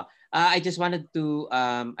webinar na to. I just wanted to,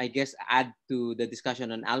 I guess, add to the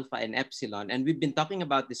discussion on alpha and epsilon. And we've been talking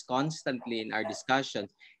about this constantly in our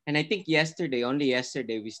discussions. And I think only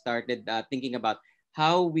yesterday, we started thinking about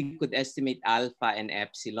how we could estimate alpha and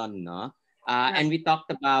epsilon, no? And we talked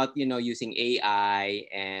about, using AI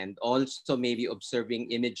and also maybe observing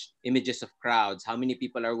images of crowds, how many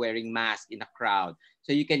people are wearing masks in a crowd.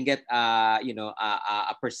 So you can get, a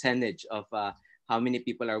percentage of how many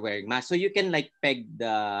people are wearing masks. So you can like peg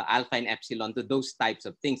the alpha and epsilon to those types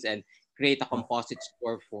of things and create a composite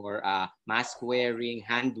score for mask wearing,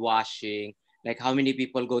 hand washing, like how many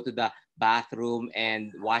people go to the bathroom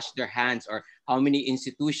and wash their hands, or how many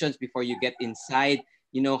institutions before you get inside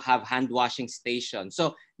have hand washing stations.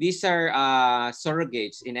 So these are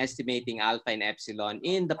surrogates in estimating alpha and epsilon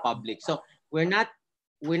in the public. So we're not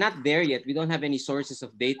there yet. We don't have any sources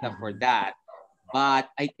of data for that. But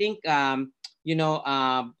I think Dr.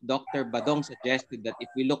 Badong suggested that if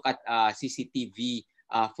we look at CCTV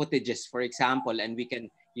footages, for example, and we can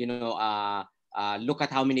look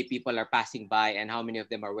at how many people are passing by and how many of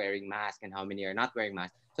them are wearing masks and how many are not wearing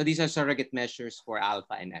masks. So these are surrogate measures for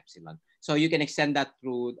alpha and epsilon. So you can extend that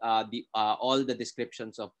through all the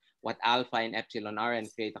descriptions of what alpha and epsilon are and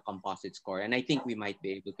create a composite score. And I think we might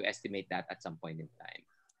be able to estimate that at some point in time.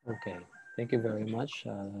 Okay. Thank you very much,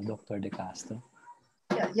 Dr. De Castro.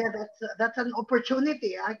 Yeah, that's an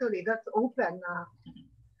opportunity. Actually, that's open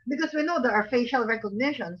because we know there are facial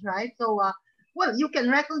recognitions, right? So, well, you can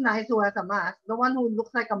recognize who has a mask. The one who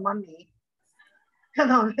looks like a mummy,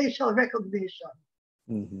 facial recognition.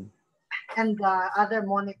 Mm-hmm. And other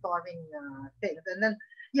monitoring things. And then,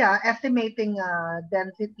 yeah, estimating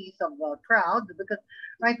densities of the crowd, because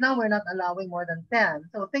right now we're not allowing more than 10.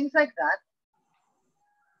 So things like that,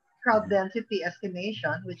 crowd density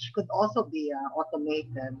estimation, which could also be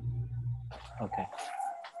automated. Okay.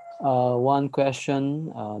 One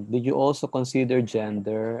question, did you also consider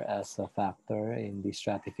gender as a factor in the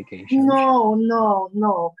stratification?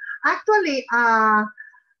 No. Actually,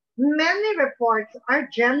 many reports are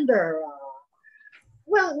gender.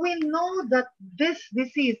 Well, we know that this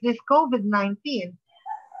disease, this COVID-19,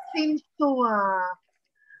 seems to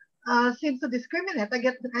discriminate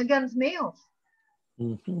against males.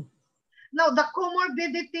 Mm-hmm. Now, the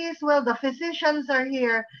comorbidities, well, the physicians are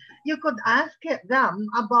here. You could ask them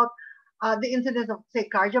about the incidence of, say,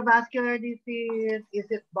 cardiovascular disease. Is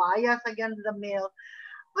it bias against the male?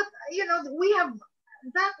 But, we have,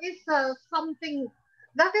 that is something,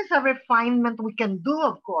 that is a refinement we can do,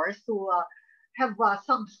 of course, to have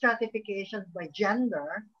sub-stratifications by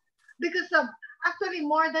gender. Because actually,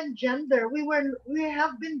 more than gender, we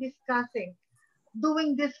have been discussing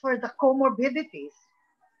doing this for the comorbidities.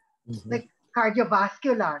 Like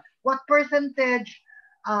cardiovascular, what percentage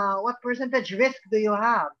risk do you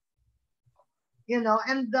have?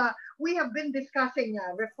 And we have been discussing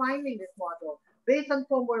refining this model based on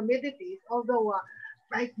comorbidities, although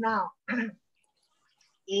right now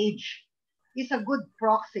age is a good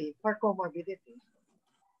proxy for comorbidity,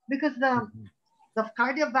 because the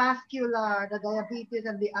cardiovascular, the diabetes,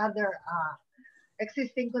 and the other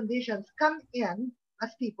existing conditions come in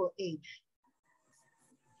as people age.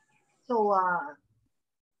 So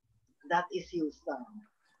that is used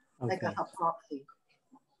like as a proxy.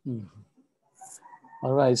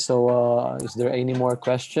 All right. So is there any more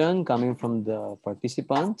question coming from the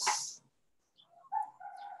participants?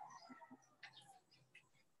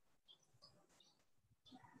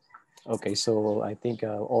 Okay. So I think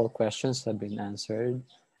all questions have been answered.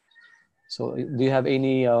 So do you have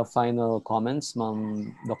any final comments,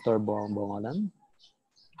 Ma'am Dr. Boñgolan?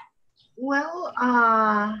 Well,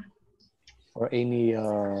 or any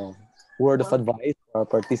word of advice for our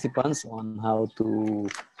participants on how to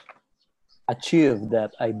achieve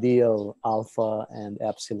that ideal alpha and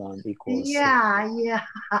epsilon equals. Yeah.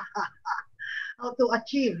 How to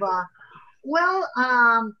achieve? Well,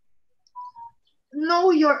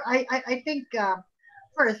 know your. I think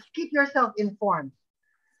first keep yourself informed.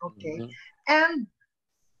 Okay, and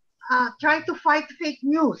try to fight fake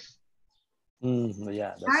news.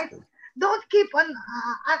 Yeah, that's Right? good. Don't keep on.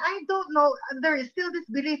 I don't know. There is still this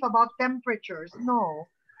belief about temperatures. No,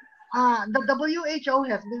 the WHO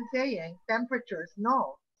has been saying temperatures.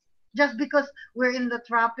 No, just because we're in the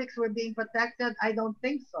tropics, we're being protected. I don't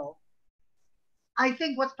think so. I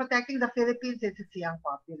think what's protecting the Philippines is its young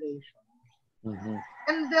population.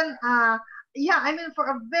 And then, yeah, I mean, for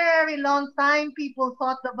a very long time, people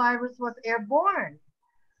thought the virus was airborne.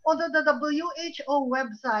 Although the WHO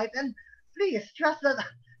website, and please trust the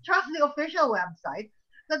official website,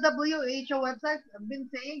 the WHO website have been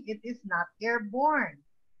saying it is not airborne.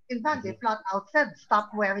 In fact, they flat out said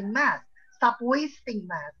stop wearing masks, stop wasting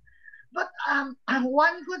masks. But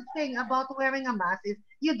one good thing about wearing a mask is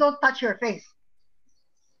you don't touch your face.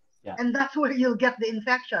 Yeah. And that's where you'll get the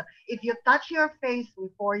infection if you touch your face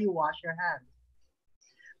before you wash your hands.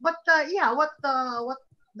 But yeah, what the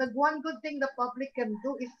one good thing the public can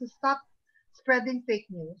do is to stop spreading fake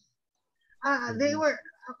news. They were,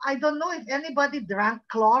 I don't know if anybody drank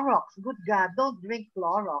Clorox. Good God, don't drink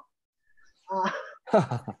Clorox. Uh,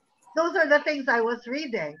 those are the things I was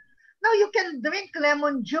reading. Now you can drink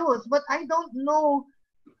lemon juice, but I don't know.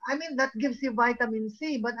 I mean, that gives you vitamin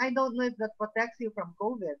C, but I don't know if that protects you from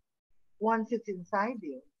COVID once it's inside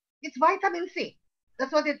you. It's vitamin C.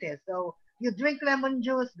 That's what it is. So you drink lemon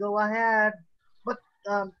juice, go ahead. But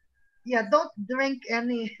yeah, don't drink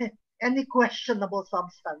any any questionable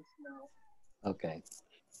substance now. Okay.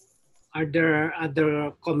 Are there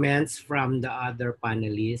other comments from the other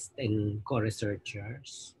panelists and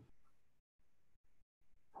co-researchers?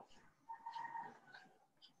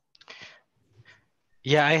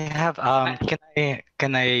 Yeah, I have.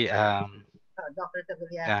 Can I Dr.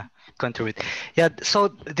 Tavilla. yeah, contribute? Yeah. So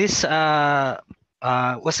this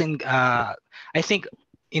was in. I think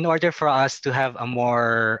in order for us to have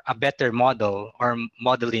a better model or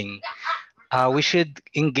modeling, we should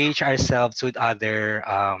engage ourselves with other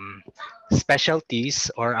specialties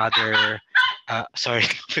or other. Sorry,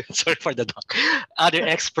 sorry for the dog. Other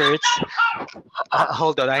experts.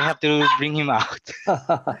 Hold on, I have to bring him out.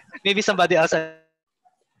 Maybe somebody else.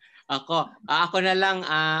 Ako na lang,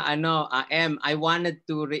 I wanted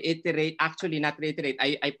to reiterate, actually not reiterate,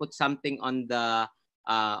 I put something on the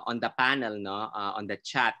panel, no, on the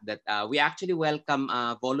chat, that we actually welcome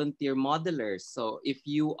volunteer modelers. So if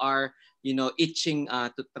you are, itching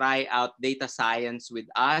to try out data science with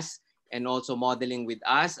us and also modeling with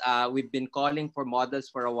us, we've been calling for models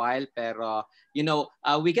for a while, pero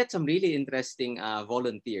we get some really interesting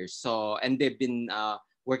volunteers. So, and they've been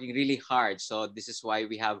working really hard. So this is why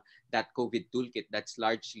we have that COVID toolkit. That's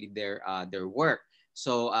largely their work.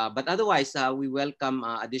 So, but otherwise, we welcome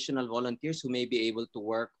additional volunteers who may be able to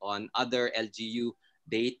work on other LGU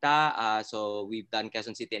data. So we've done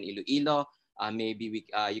Quezon City and Iloilo. Maybe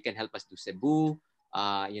you can help us do Cebu,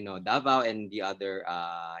 Davao, and the other,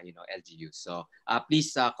 LGUs. So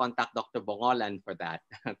please contact Dr. Boñgolan for that.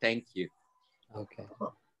 Thank you. Okay.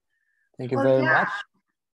 Thank you very much.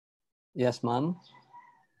 Yes, ma'am.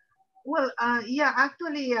 Well, yeah,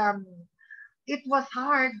 actually, it was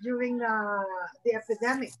hard during the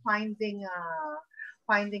epidemic finding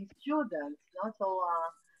students. So,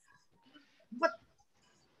 but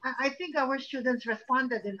I think our students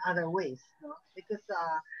responded in other ways, because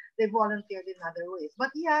they volunteered in other ways. But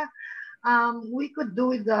yeah, we could do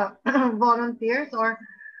with the volunteers, or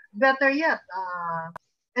better yet,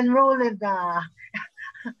 enroll in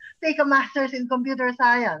take a master's in computer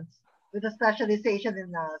science with a specialization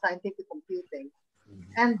in scientific computing,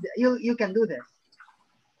 and you can do this.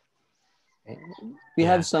 We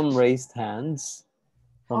have some raised hands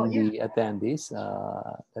from yeah. the attendees.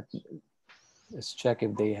 Let's check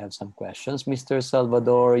if they have some questions. Mr.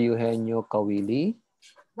 Salvador Eugenio Kawili.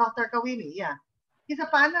 Dr. Kawili, yeah. He's a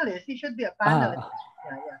panelist. He should be a panelist.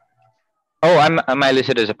 Yeah. Oh, am I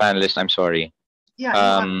listed as a panelist? I'm sorry.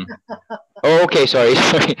 Yeah. Oh, okay. Sorry.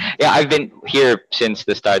 Yeah, I've been here since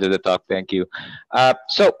the start of the talk. Thank you.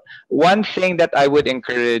 So one thing that I would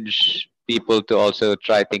encourage people to also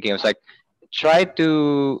try thinking of is try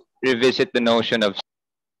to revisit the notion of.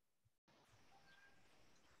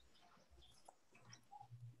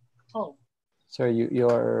 Oh. Sir,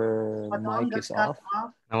 your mic is off.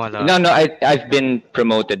 No, I've been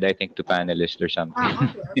promoted, I think, to panelist or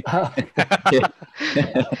something. Okay.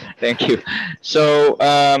 Thank you. So,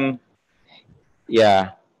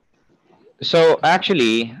 yeah. So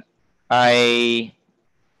actually, I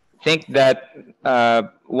think that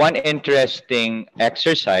one interesting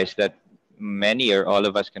exercise that many or all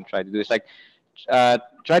of us can try to do is like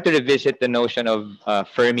try to revisit the notion of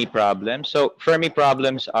Fermi problems. So Fermi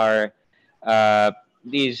problems are uh,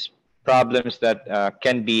 these problems that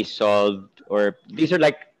can be solved, or these are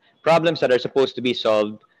like problems that are supposed to be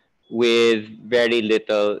solved with very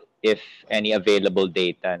little, if any, available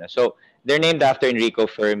data. No? So they're named after Enrico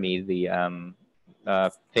Fermi, the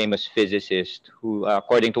famous physicist who,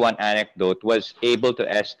 according to one anecdote, was able to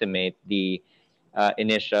estimate the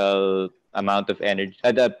initial amount of energy,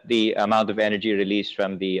 the amount of energy released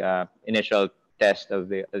from the initial test of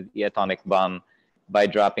the atomic bomb by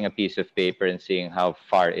dropping a piece of paper and seeing how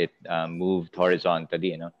far it moved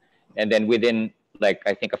horizontally, you know. And then within, like,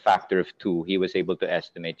 I think a factor of two, he was able to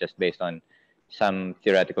estimate just based on some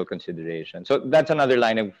theoretical consideration. So that's another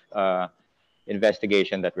line of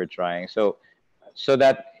investigation that we're trying. So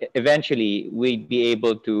that eventually we'd be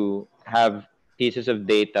able to have pieces of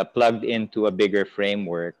data plugged into a bigger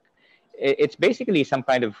framework. It's basically some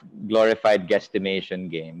kind of glorified guesstimation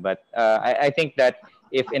game. But I think that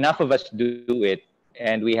if enough of us do it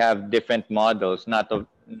and we have different models,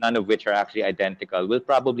 none of which are actually identical, we'll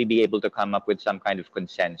probably be able to come up with some kind of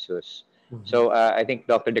consensus. So I think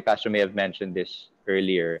Dr. De Castro may have mentioned this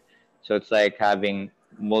earlier. So it's like having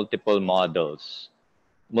multiple models,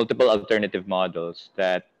 multiple alternative models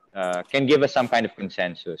that can give us some kind of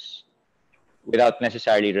consensus without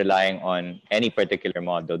necessarily relying on any particular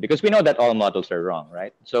model, because we know that all models are wrong,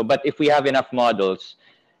 right? So, but if we have enough models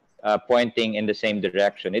pointing in the same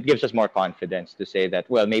direction, it gives us more confidence to say that,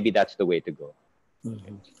 well, maybe that's the way to go.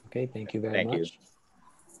 Okay, thank you very Thank you.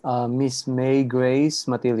 much. Miss May Grace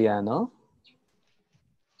Matiliano.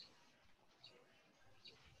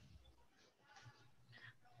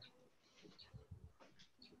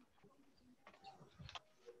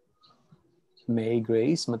 May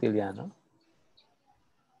Grace Matiliano.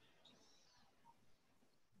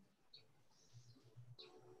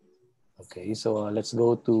 Okay, so let's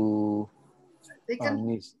go to They can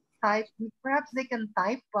Miss. type, perhaps they can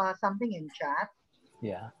type something in chat.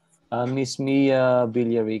 Yeah. Miss Mia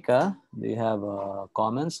Villarica, do you have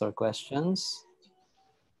comments or questions?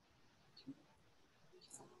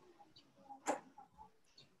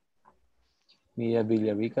 Mia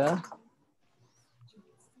Villarica.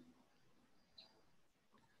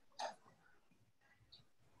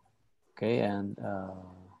 Okay, and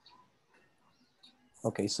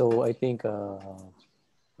okay, so I think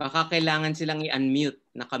Baka kailangan silang i-unmute.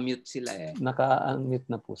 Naka-mute sila eh. Naka-unmute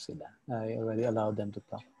na po sila. I already allowed them to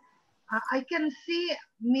talk. I can see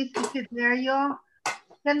Miss Isidnerio.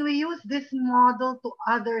 Can we use this model to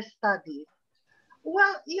other studies?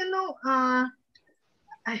 Well, you know,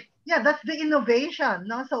 yeah, that's the innovation.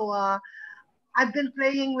 No? So I've been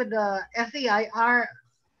playing with the SEIR.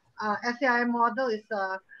 SEIR model is,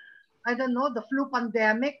 I don't know, the flu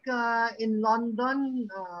pandemic in London,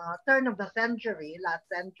 turn of the century, last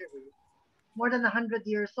century, more than 100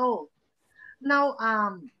 years old. Now,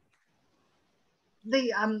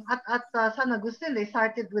 they at San Agustin, they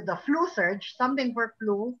started with the flu surge, something for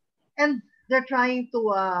flu, and they're trying to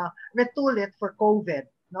retool it for COVID.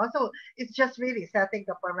 No, so it's just really setting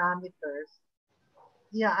the parameters.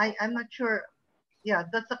 Yeah, I'm not sure. Yeah,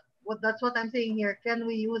 that's what I'm saying here. Can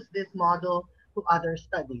we use this model to other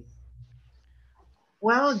studies?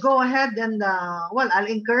 Well, go ahead and well, I'll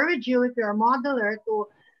encourage you, if you're a modeler, to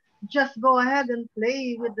just go ahead and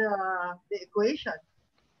play with the equation.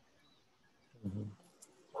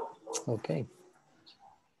 Okay.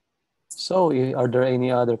 So are there any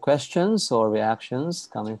other questions or reactions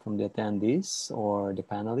coming from the attendees or the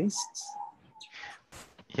panelists?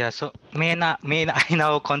 Yeah, so may I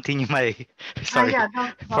now continue my sorry Yeah,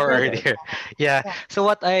 for ahead. earlier. Yeah. So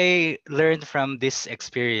what I learned from this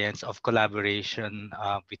experience of collaboration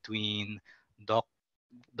between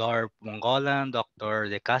Dr. Boñgolan, Dr.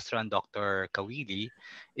 De Castro, and Dr. Kawili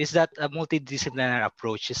is that a multidisciplinary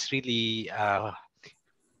approach is really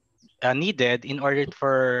needed in order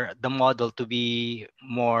for the model to be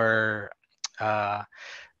more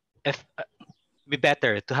be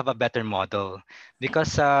better, to have a better model,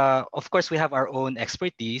 because of course we have our own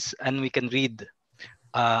expertise and we can read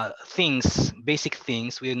basic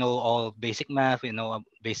things. We know all basic math, we know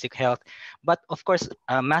basic health, but of course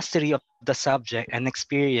mastery of the subject and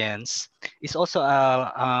experience is also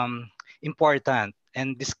important,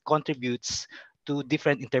 and this contributes to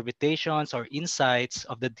different interpretations or insights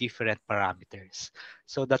of the different parameters.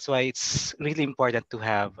 So that's why it's really important to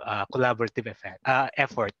have a collaborative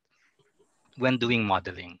effort when doing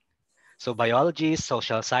modeling. So biologists,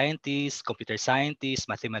 social scientists, computer scientists,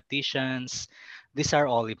 mathematicians, these are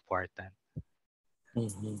all important.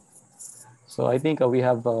 Mhm. So I think we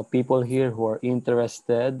have people here who are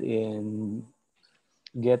interested in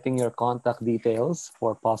getting your contact details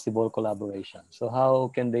for possible collaboration. So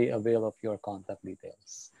how can they avail of your contact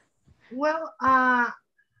details? Well,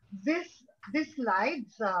 this these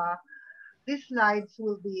slides these slides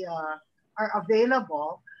will be are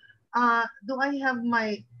available. Do I have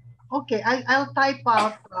my? Okay, I'll type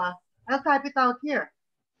it out here.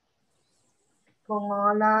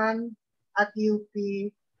 Boñgolan at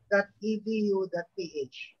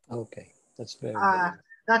up.edu.ph. Okay, that's very Uh, good.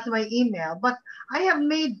 that's my email. But I have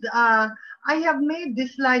made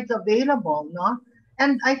these slides available, no?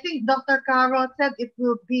 And I think Dr. Caro said it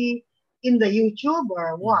will be in the YouTube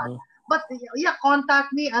or what. Mhm. But yeah,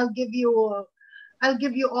 contact me. I'll give you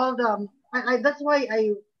all the. That's why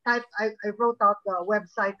I wrote out the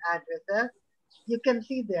website addresses. You can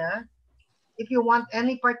see there. If you want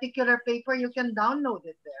any particular paper, you can download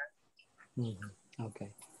it there. Mhm.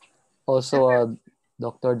 Okay. Also,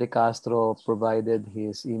 Dr. De Castro provided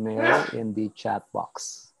his email in the chat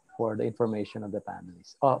box for the information of the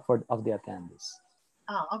panelists, of the attendees.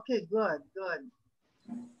 Okay, good, good.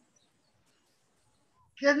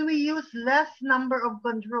 Can we use less number of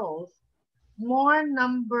controls, more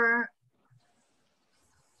number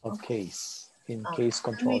Of of, case, in uh, case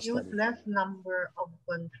can we control use study. less number of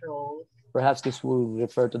controls? Perhaps this will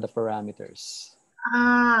refer to the parameters.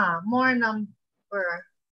 More number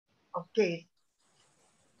of case.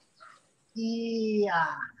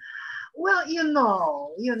 Yeah. Well,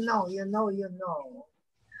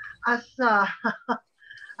 As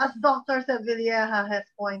as Dr. Sevilleja has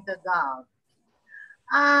pointed out,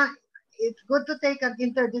 uh, it's good to take an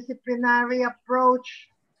interdisciplinary approach,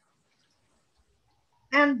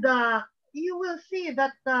 and you will see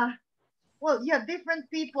that well, yeah, different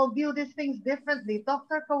people view these things differently.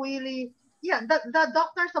 Dr. Kawili, yeah, the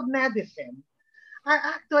doctors of medicine are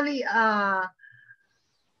actually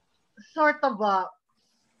sort of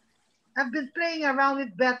have been playing around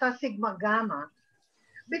with beta, sigma, gamma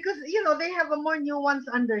because they have a more nuanced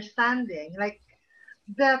understanding. Like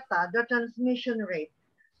beta, the transmission rate,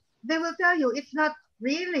 they will tell you it's not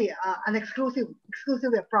really an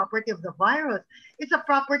exclusively a property of the virus. It's a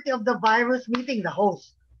property of the virus meeting the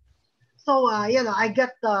host. So I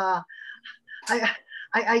get I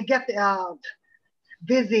I get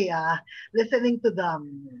busy listening to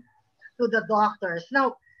the doctors.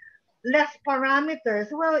 Now, less parameters.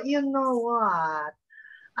 Well, you know what?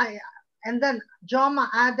 I and then Joma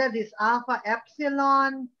added is alpha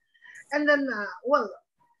epsilon, and then well,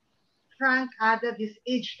 Frank added this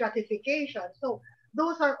age stratification. So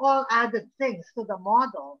those are all added things to the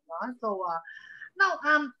model. No? So now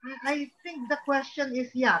I think the question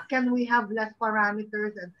is, yeah, can we have less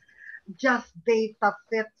parameters and just data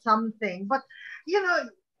fit something? But you know,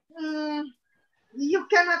 mm, you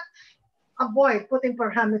cannot avoid putting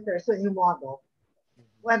parameters in your model,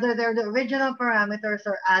 whether they're the original parameters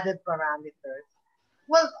or added parameters.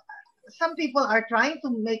 Well, some people are trying to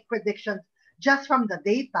make predictions just from the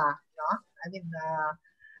data. No? I mean,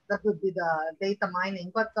 that would be the data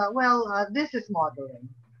mining. But this is modeling.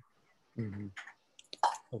 Mhm.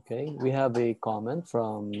 Okay, we have a comment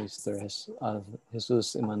from Mr.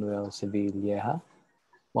 Jesus Emmanuel Sevilleja,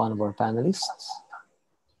 one of our panelists.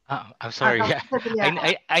 I'm sorry. Dr.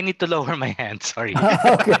 Sevilla. I need to lower my hand. Sorry.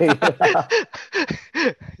 Okay.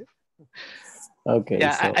 Okay.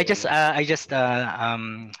 Yeah, So I just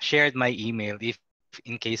shared my email if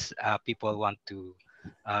in case people want to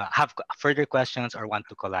have further questions or want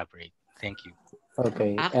to collaborate. Thank you.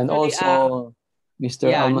 okay, and Actually, also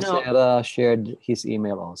Mr. yeah, no, Almacera shared his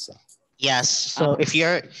email also. Yes. So if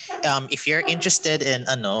you're interested in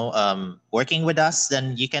working with us,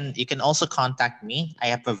 then you can also contact me. I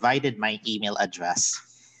have provided my email address.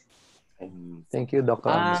 Okay. Thank you, Dr.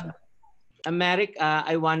 Almacera. Merrick,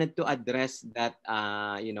 I wanted to address that.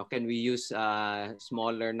 Can we use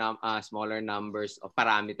smaller numbers of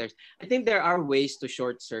parameters? I think there are ways to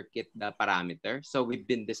short circuit the parameter. So we've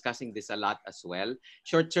been discussing this a lot as well.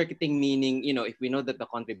 Short circuiting meaning, if we know that the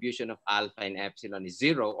contribution of alpha and epsilon is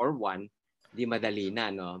 0 or 1, di madali na,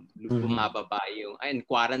 no? Bumababa yung, and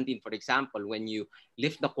quarantine, for example, when you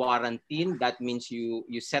lift the quarantine, that means you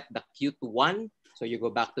set the Q to 1. So you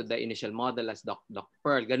go back to the initial model as Doc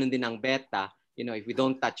Pearl. Ganun din ang beta. If we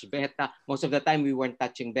don't touch beta, most of the time we weren't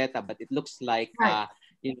touching beta, but it looks like Right.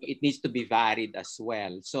 it needs to be varied as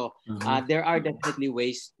well. So there are definitely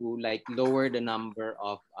ways to like lower the number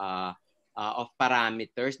of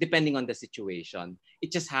parameters depending on the situation.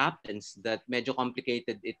 It just happens that medyo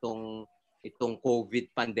complicated itong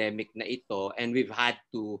COVID pandemic na ito, and we've had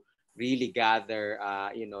to really gather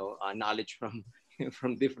knowledge from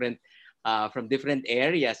from different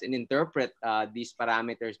areas and interpret these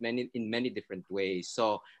parameters in many different ways.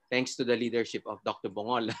 So thanks to the leadership of Dr.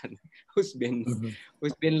 Boñgolan, who's been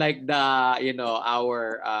like the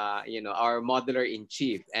our modeler in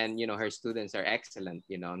chief, and her students are excellent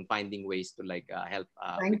in finding ways to like help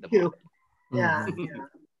with the Thank you. model. Yeah,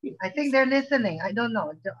 yeah. I think they're listening. I don't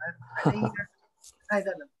know. I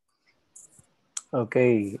don't know.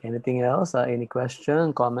 Okay, anything else? Any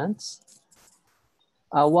question, comments?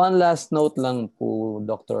 One last note lang po,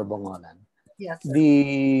 Dr. Boñgolan. Yes, sir.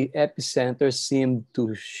 The epicenter seemed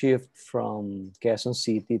to shift from Quezon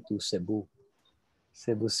City to Cebu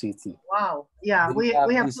City. Wow. Yeah, we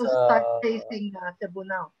have to start facing Cebu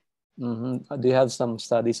now. Do you have some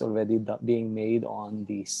studies already being made on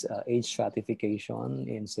this age stratification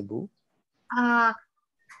in Cebu?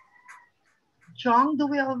 John, do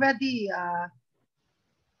we already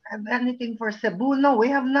have anything for Cebu? No, we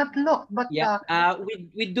have not looked, but yeah,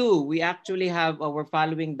 we do. We actually have. We're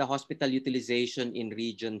following the hospital utilization in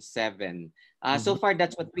Region 7. So far,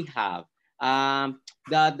 that's what we have.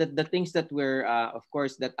 The things that we're of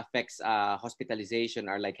course that affects hospitalization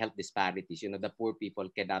are like health disparities. The poor people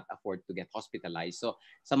cannot afford to get hospitalized. So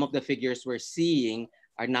some of the figures we're seeing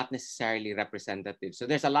are not necessarily representative. So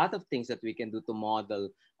there's a lot of things that we can do to model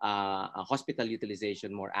hospital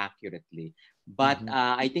utilization more accurately. But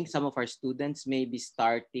I think some of our students may be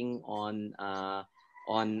starting on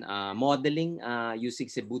modeling using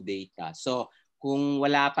Cebu data. So kung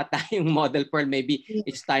wala pa tayong model, Pearl, maybe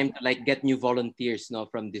it's time to like get new volunteers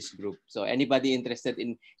from this group. So anybody interested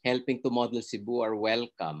in helping to model Cebu are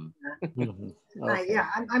welcome. Okay. Yeah,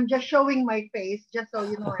 I'm just showing my face just so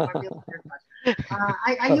you know I'm a real person.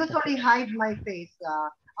 I usually hide my face.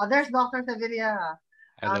 There's Dr. Sevilla.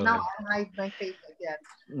 Now I hide my face again.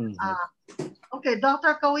 Okay,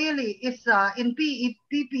 Dr. Kawili is in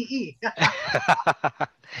PPE.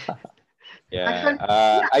 Yeah. Actually,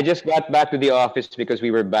 I just got back to the office because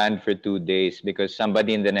we were banned for 2 days because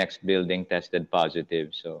somebody in the next building tested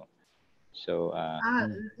positive. So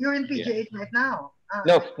you're in PGH right now.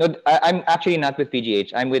 no, I'm actually not with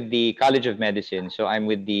PGH. I'm with the College of Medicine. So I'm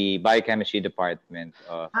with the biochemistry department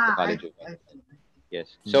of the College of Medicine.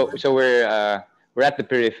 Yes. So we're at the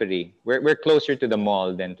periphery. We're closer to the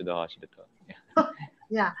mall than to the hospital. Yeah.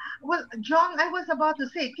 Yeah. Well, John, I was about to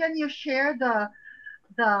say, can you share the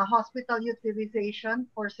hospital utilization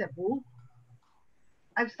for Cebu?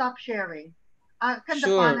 I've stopped sharing. Can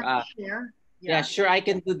Sure. the panel share? Yeah, sure. I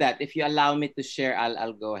can do that. If you allow me to share,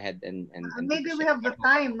 I'll go ahead and maybe we have the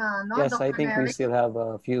time, no? Yes, Dr. I think Harry? we still have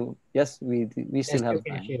a few. Yes, we still have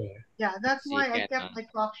time. Yeah, that's why I kept my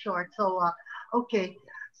talk short. So, okay.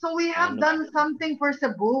 So we have no done something for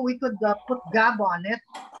Cebu. We could put Gab on it.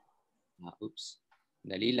 Oops.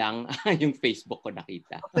 Dali lang. Yung Facebook ko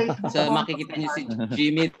nakita. Facebook So makikita niyo si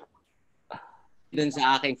Jimmy dun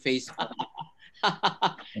sa aking Facebook.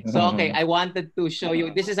 So okay, I wanted to show you.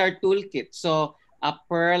 This is our toolkit. So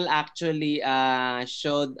Pearl actually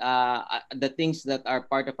showed the things that are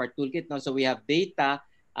part of our toolkit. Now, so we have data.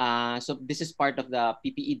 So this is part of the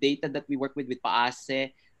PPE data that we work with PAASE.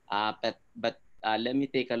 But let me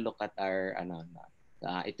take a look at our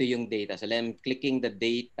ito yung data. So I'm clicking the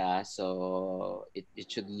data. So it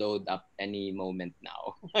should load up any moment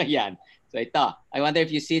now. Yan. So ito. I wonder if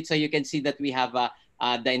you see it. So you can see that we have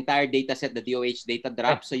the entire data set, the DOH data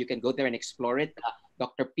drop. So you can go there and explore it.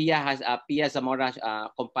 Dr. Pia Zamora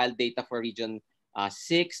compiled data for Region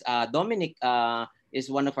 6. Dominic is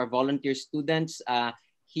one of our volunteer students.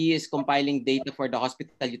 He is compiling data for the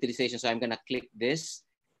hospital utilization. So I'm going to click this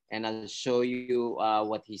and I'll show you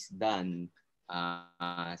what he's done.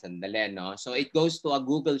 Sandali, no? So it goes to a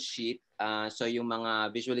Google Sheet. So yung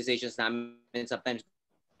mga visualizations namin sometimes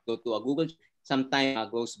go to a Google Sheet. Sometimes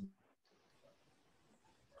goes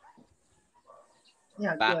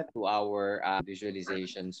back to our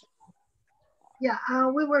visualizations. Yeah,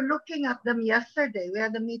 we were looking at them yesterday. We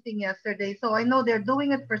had a meeting yesterday. So I know they're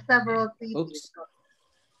doing it for several cities.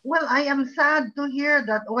 Well, I am sad to hear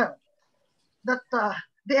that,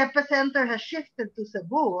 the epicenter has shifted to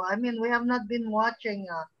Cebu. I mean, we have not been watching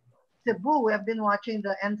Cebu. We have been watching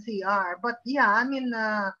the NCR. But yeah, I mean,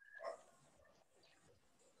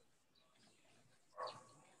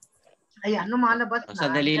 ayan, lumalabas na.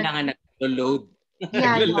 Sandali lang ang nag-load.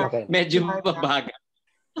 Yeah, Medyo mabagal.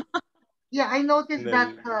 Yeah, I noticed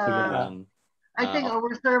that I think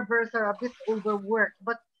our servers are a bit overworked,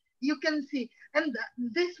 but you can see, and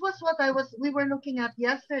this was what we were looking at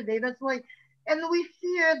yesterday. That's why, and we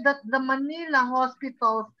fear that the Manila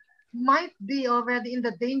hospitals might be already in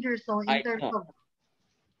the danger zone in terms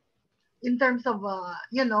of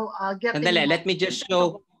getting. Sandali, let me just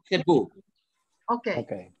show Cebu. Okay.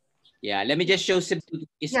 Okay. Yeah, let me just show Cebu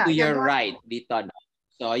is Yeah, to yeah, your go ahead. right dito. No?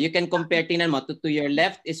 So you can compare, tingnan mo, to your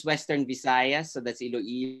left is Western Visayas. So that's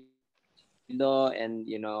Iloilo and,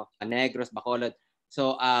 you know, Negros, Bacolod.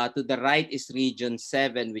 So to the right is Region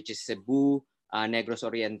 7, which is Cebu, Negros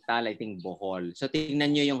Oriental, I think Bohol. So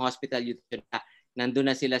tingnan nyo yung hospital nandun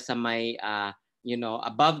na sila sa may, you know,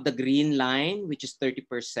 above the green line, which is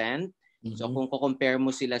 30%. So kung ko-compare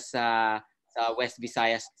mo sila sa West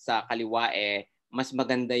Visayas sa kaliwa, mas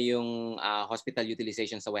maganda yung hospital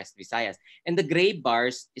utilization sa West Visayas. And the gray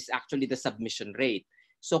bars is actually the submission rate.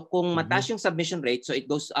 So kung mataas yung submission rate, so it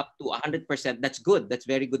goes up to 100%, that's good. That's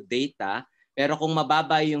very good data. Pero kung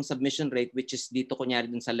mababa yung submission rate, which is dito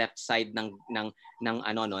kunyari dun sa left side ng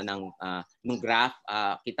graph,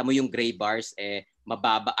 kita mo yung gray bars,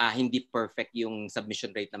 mababa, hindi perfect yung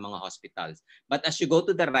submission rate ng mga hospitals. But as you go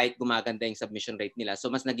to the right, gumaganda yung submission rate nila.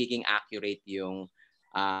 So mas nagiging accurate yung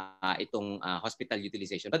itong hospital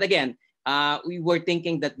utilization. But again, we were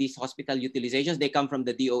thinking that these hospital utilizations, they come from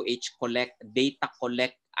the DOH data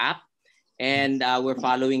collect app. And we're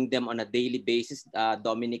following them on a daily basis.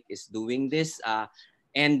 Dominic is doing this.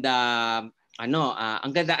 Ang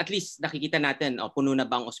ganda, at least nakikita natin, puno na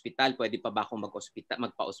ba ang ospital? Pwede pa ba akong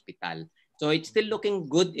magpa-ospital? So it's still looking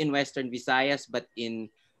good in Western Visayas, but in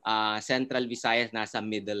Central Visayas, nasa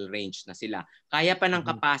middle range na sila. Kaya pa ng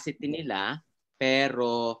capacity nila,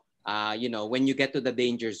 pero you know, when you get to the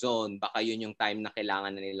danger zone, baka yun yung time na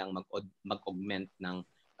kailangan na nilang mag-augment ng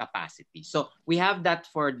capacity. So we have that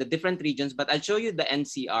for the different regions, but I'll show you the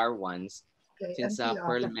NCR ones, okay, since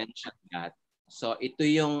Pearl mentioned that. So ito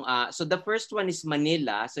yung, so the first one is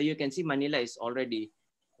Manila. So you can see Manila is already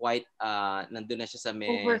quite, nandun na siya sa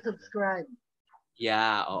may... Oversubscribed.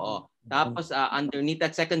 Yeah, oo. Tapos underneath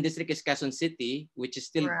that second district is Quezon City, which is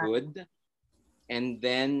still good. And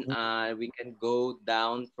then we can go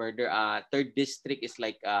down further. Third district is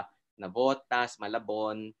like Navotas,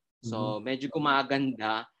 Malabon. So medyo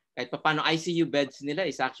gumaganda. Kahit paano ICU beds nila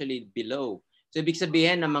is actually below. So ibig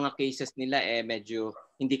sabihin ng mga cases nila medyo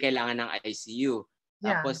hindi kailangan ng ICU.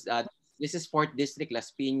 Tapos this is 4th district,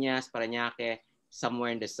 Las Piñas, Parañaque,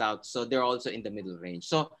 somewhere in the south. So they're also in the middle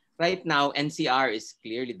range. So right now NCR is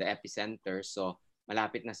clearly the epicenter. So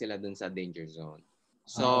malapit na sila dun sa danger zone.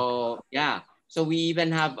 So yeah. So we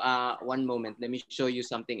even have one moment. Let me show you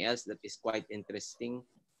something else that is quite interesting.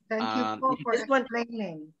 Thank you for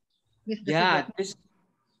explaining. This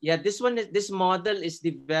model is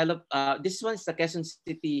developed. This one's the Quezon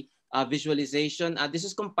City visualization. This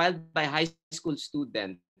is compiled by high school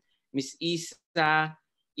student, Miss Isabel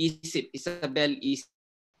Isip.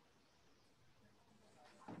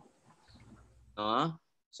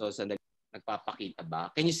 So sandali, nagpapakita ba?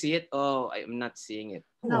 Can you see it? Oh, I'm not seeing it.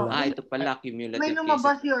 No. Ito pala cumulative may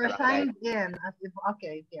lumabas your signed in as if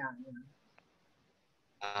okay,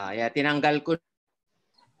 tinanggal ko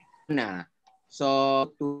na. So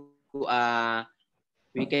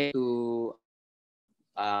we can to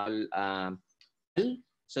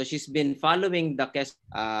so she's been following the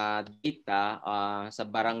data sa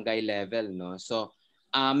barangay level, no. So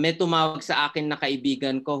may tumawag sa akin na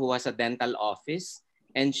kaibigan ko who has a dental office,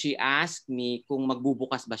 and she asked me kung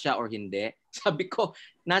magbubukas ba siya or hindi. Sabi ko,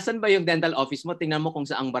 nasan ba yung dental office mo? Tingnan mo kung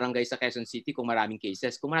saang barangay sa Quezon City kung maraming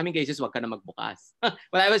cases. Kung maraming cases, wag ka na magbukas.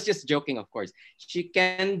 Well, I was just joking, of course. She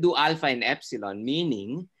can do alpha and epsilon,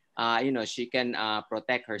 meaning, you know, she can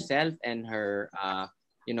protect herself and her,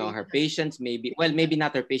 you know, her patients. Maybe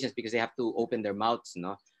not her patients because they have to open their mouths,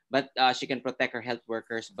 no. But she can protect her health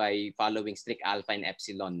workers by following strict alpha and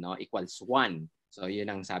epsilon, no, equals 1. So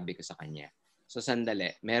yun ang sabi ko sa kanya. So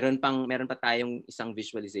sandali, meron pa tayong isang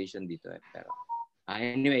visualization dito pero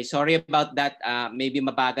anyway, sorry about that. Maybe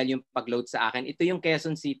mabagal yung pag-load sa akin. Ito yung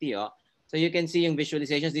Quezon City, oh. So you can see yung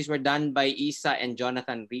visualizations. These were done by Isa and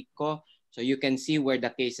Jonathan Rico. So you can see where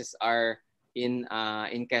the cases are in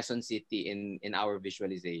Quezon City in our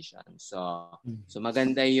visualization. So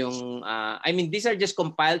maganda yung I mean, these are just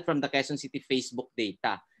compiled from the Quezon City Facebook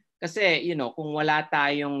data. Kasi, you know, kung wala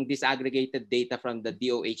tayong disaggregated data from the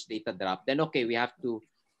DOH data drop, then okay, we have to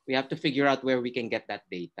figure out where we can get that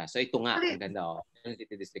data. So ito nga, ang ganda, oh.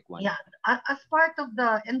 City District 1. Yeah, as part of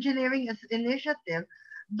the engineering initiative,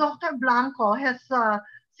 Dr. Blanco has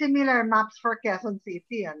similar maps for Quezon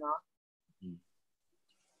City, ano?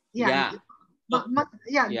 Yeah.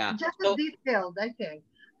 Just as detailed, I think.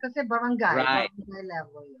 Kasi barangay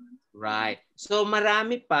level yun. Right. So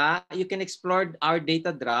marami pa. You can explore our data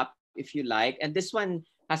drop if you like. And this one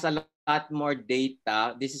has a lot more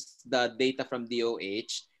data. This is the data from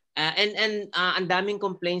DOH. And ang daming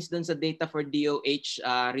complaints dun sa data for DOH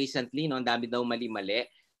recently, no? Ang dami daw mali-mali.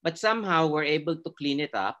 but somehow we're able to clean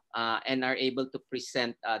it up and are able to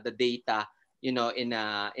present the data, you know, in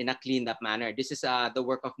a cleaned up manner. This is the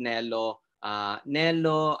work of Nelo,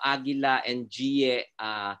 Aguila, and Jie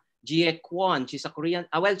Kwon. She's a Korean,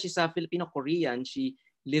 well, she's a Filipino-Korean. She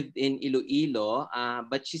lived in Iloilo,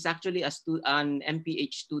 but she's actually an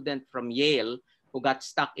MPH student from Yale who got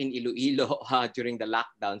stuck in Iloilo during the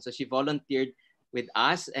lockdown. So she volunteered with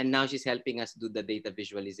us, and now she's helping us do the data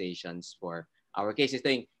visualizations for our cases,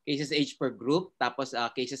 doing cases age per group, tapos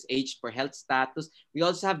cases age per health status. We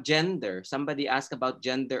also have gender. Somebody asked about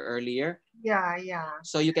gender earlier. Yeah, yeah.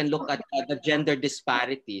 So you can look at the gender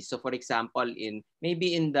disparity. So for example,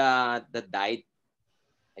 maybe in the died,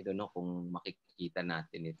 I don't know kung makikita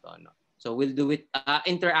natin ito, no? So we'll do it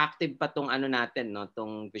interactive pa tong ano natin, no,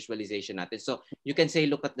 tong visualization natin. So you can say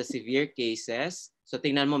look at the severe cases. So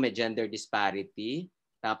tingnan mo may gender disparity.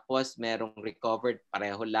 Tapos merong recovered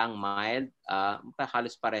pareho lang, mild,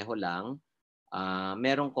 halos pareho lang.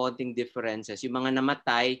 Merong konting differences. Yung mga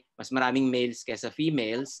namatay, mas maraming males kaysa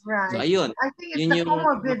females. Right. So ayun. I think it's the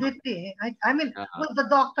comorbidity. I mean, what the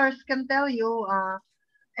doctors can tell you,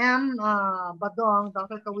 Badong,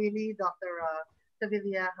 Dr. Kawili, Dr.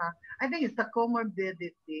 Sevilla, I think it's the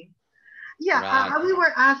comorbidity. Yeah, right. We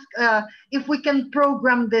were asked if we can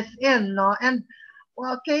program this in, no? And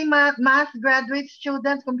okay, math graduate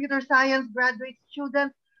students, computer science graduate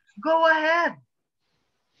students, go ahead.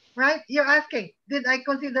 Right? You're asking, did I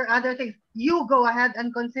consider other things? You go ahead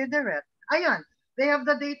and consider it. Ayan, they have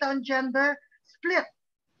the data on gender, split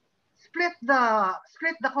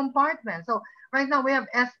the compartment. So right now we have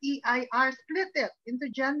SEIR, split it into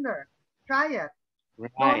gender. Try it.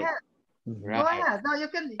 Right. Go ahead. Right. Go ahead. Now you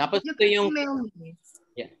can email me.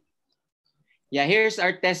 Yeah, here's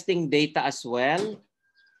our testing data as well.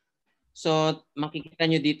 So makikita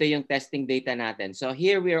nyo dito yung testing data natin. So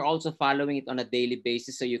here we are also following it on a daily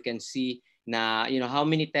basis, so you can see na, you know, how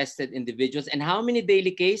many tested individuals and how many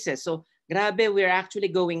daily cases. So grabe, we're actually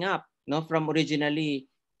going up, no, from originally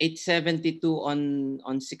 872 on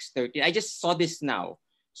 630. I just saw this now.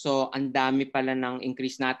 So ang dami pala ng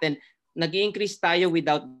increase natin. Nag-increase tayo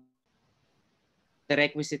without the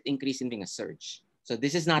requisite increase in being a surge. So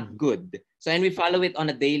this is not good. So, and we follow it on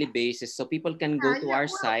a daily basis, so people can go to our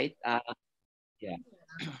site.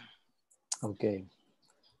 Okay.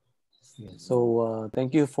 So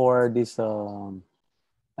thank you for this.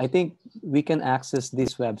 I think we can access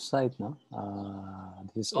this website, no?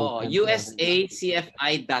 This usacfi.net.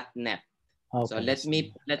 Okay. So let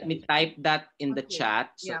me type that in the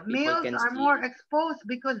chat so people males can are see. more exposed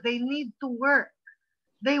because they need to work.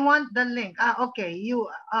 They want the link. Okay,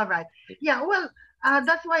 all right. Yeah, well,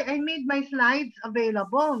 that's why I made my slides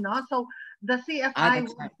available, no? So the CFI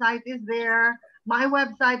website is there, my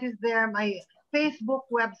website is there, my Facebook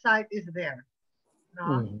website is there,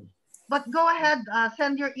 no? But go ahead,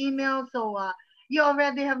 send your email. So you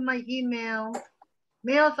already have my email.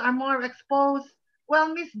 Males are more exposed.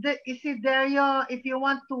 Well, Miss Isiderio, if you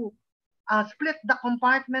want to split the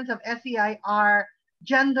compartments of SEIR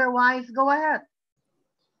gender-wise, go ahead.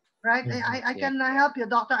 Right? I can help you.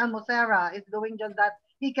 Dr. Almosera is doing just that.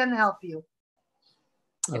 He can help you.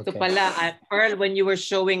 Okay. Ito pala, Pearl, when you were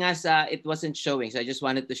showing us, it wasn't showing. So I just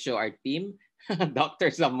wanted to show our team.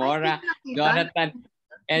 Dr. Zamora, Jonathan,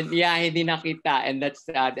 and yeah, hindi nakita. And that's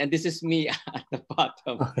and this is me at the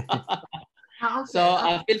bottom. Okay. So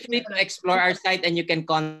feel free to explore our site, and you can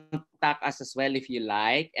contact us as well if you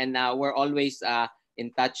like. And we're always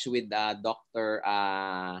in touch with Dr.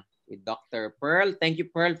 Pearl. Thank you,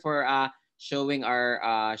 Pearl, for showing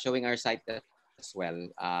our site as well,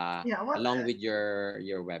 along with your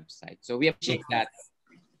website. So we appreciate that.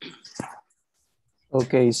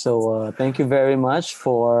 Okay, so thank you very much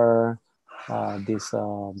for this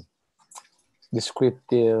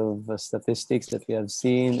descriptive statistics that we have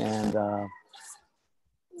seen, and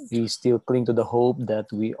we still cling to the hope that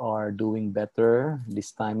we are doing better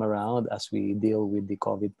this time around as we deal with the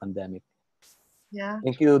COVID pandemic. Yeah.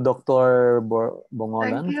 Thank you, Dr.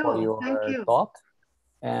 Boñgolan, for your talk.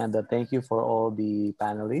 And thank you for all the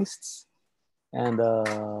panelists. And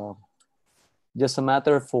just a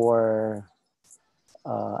matter for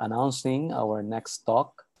announcing our next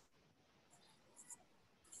talk.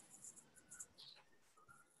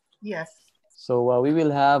 Yes. So we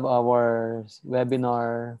will have our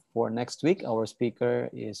webinar for next week. Our speaker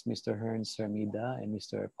is Mr. Hearn Sermida and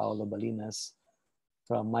Mr. Paulo Balinas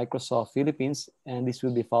from Microsoft Philippines, and this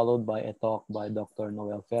will be followed by a talk by Dr.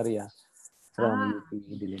 Noel Feria from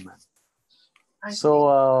UPD Diliman.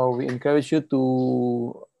 So we encourage you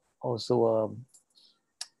to also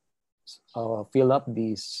fill up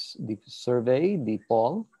the survey, the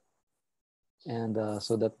poll, and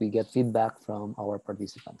so that we get feedback from our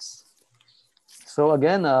participants. So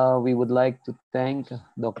again, we would like to thank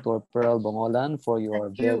Dr. Pearl Boñgolan for your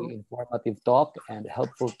very informative talk and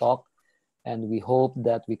helpful talk. And we hope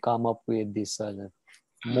that we come up with these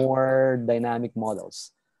more dynamic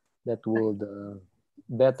models that would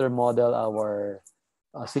better model our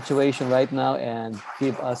situation right now and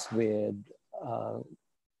give us with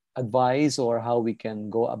advice or how we can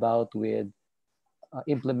go about with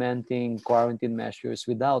implementing quarantine measures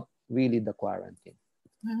without really the quarantine.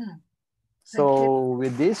 So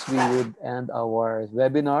with this, we would end our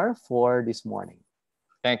webinar for this morning.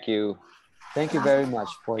 Thank you. Thank you very much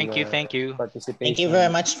for Thank your you. participation. Thank you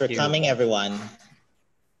very much for coming, everyone.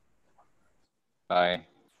 Bye.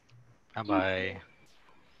 Bye-bye.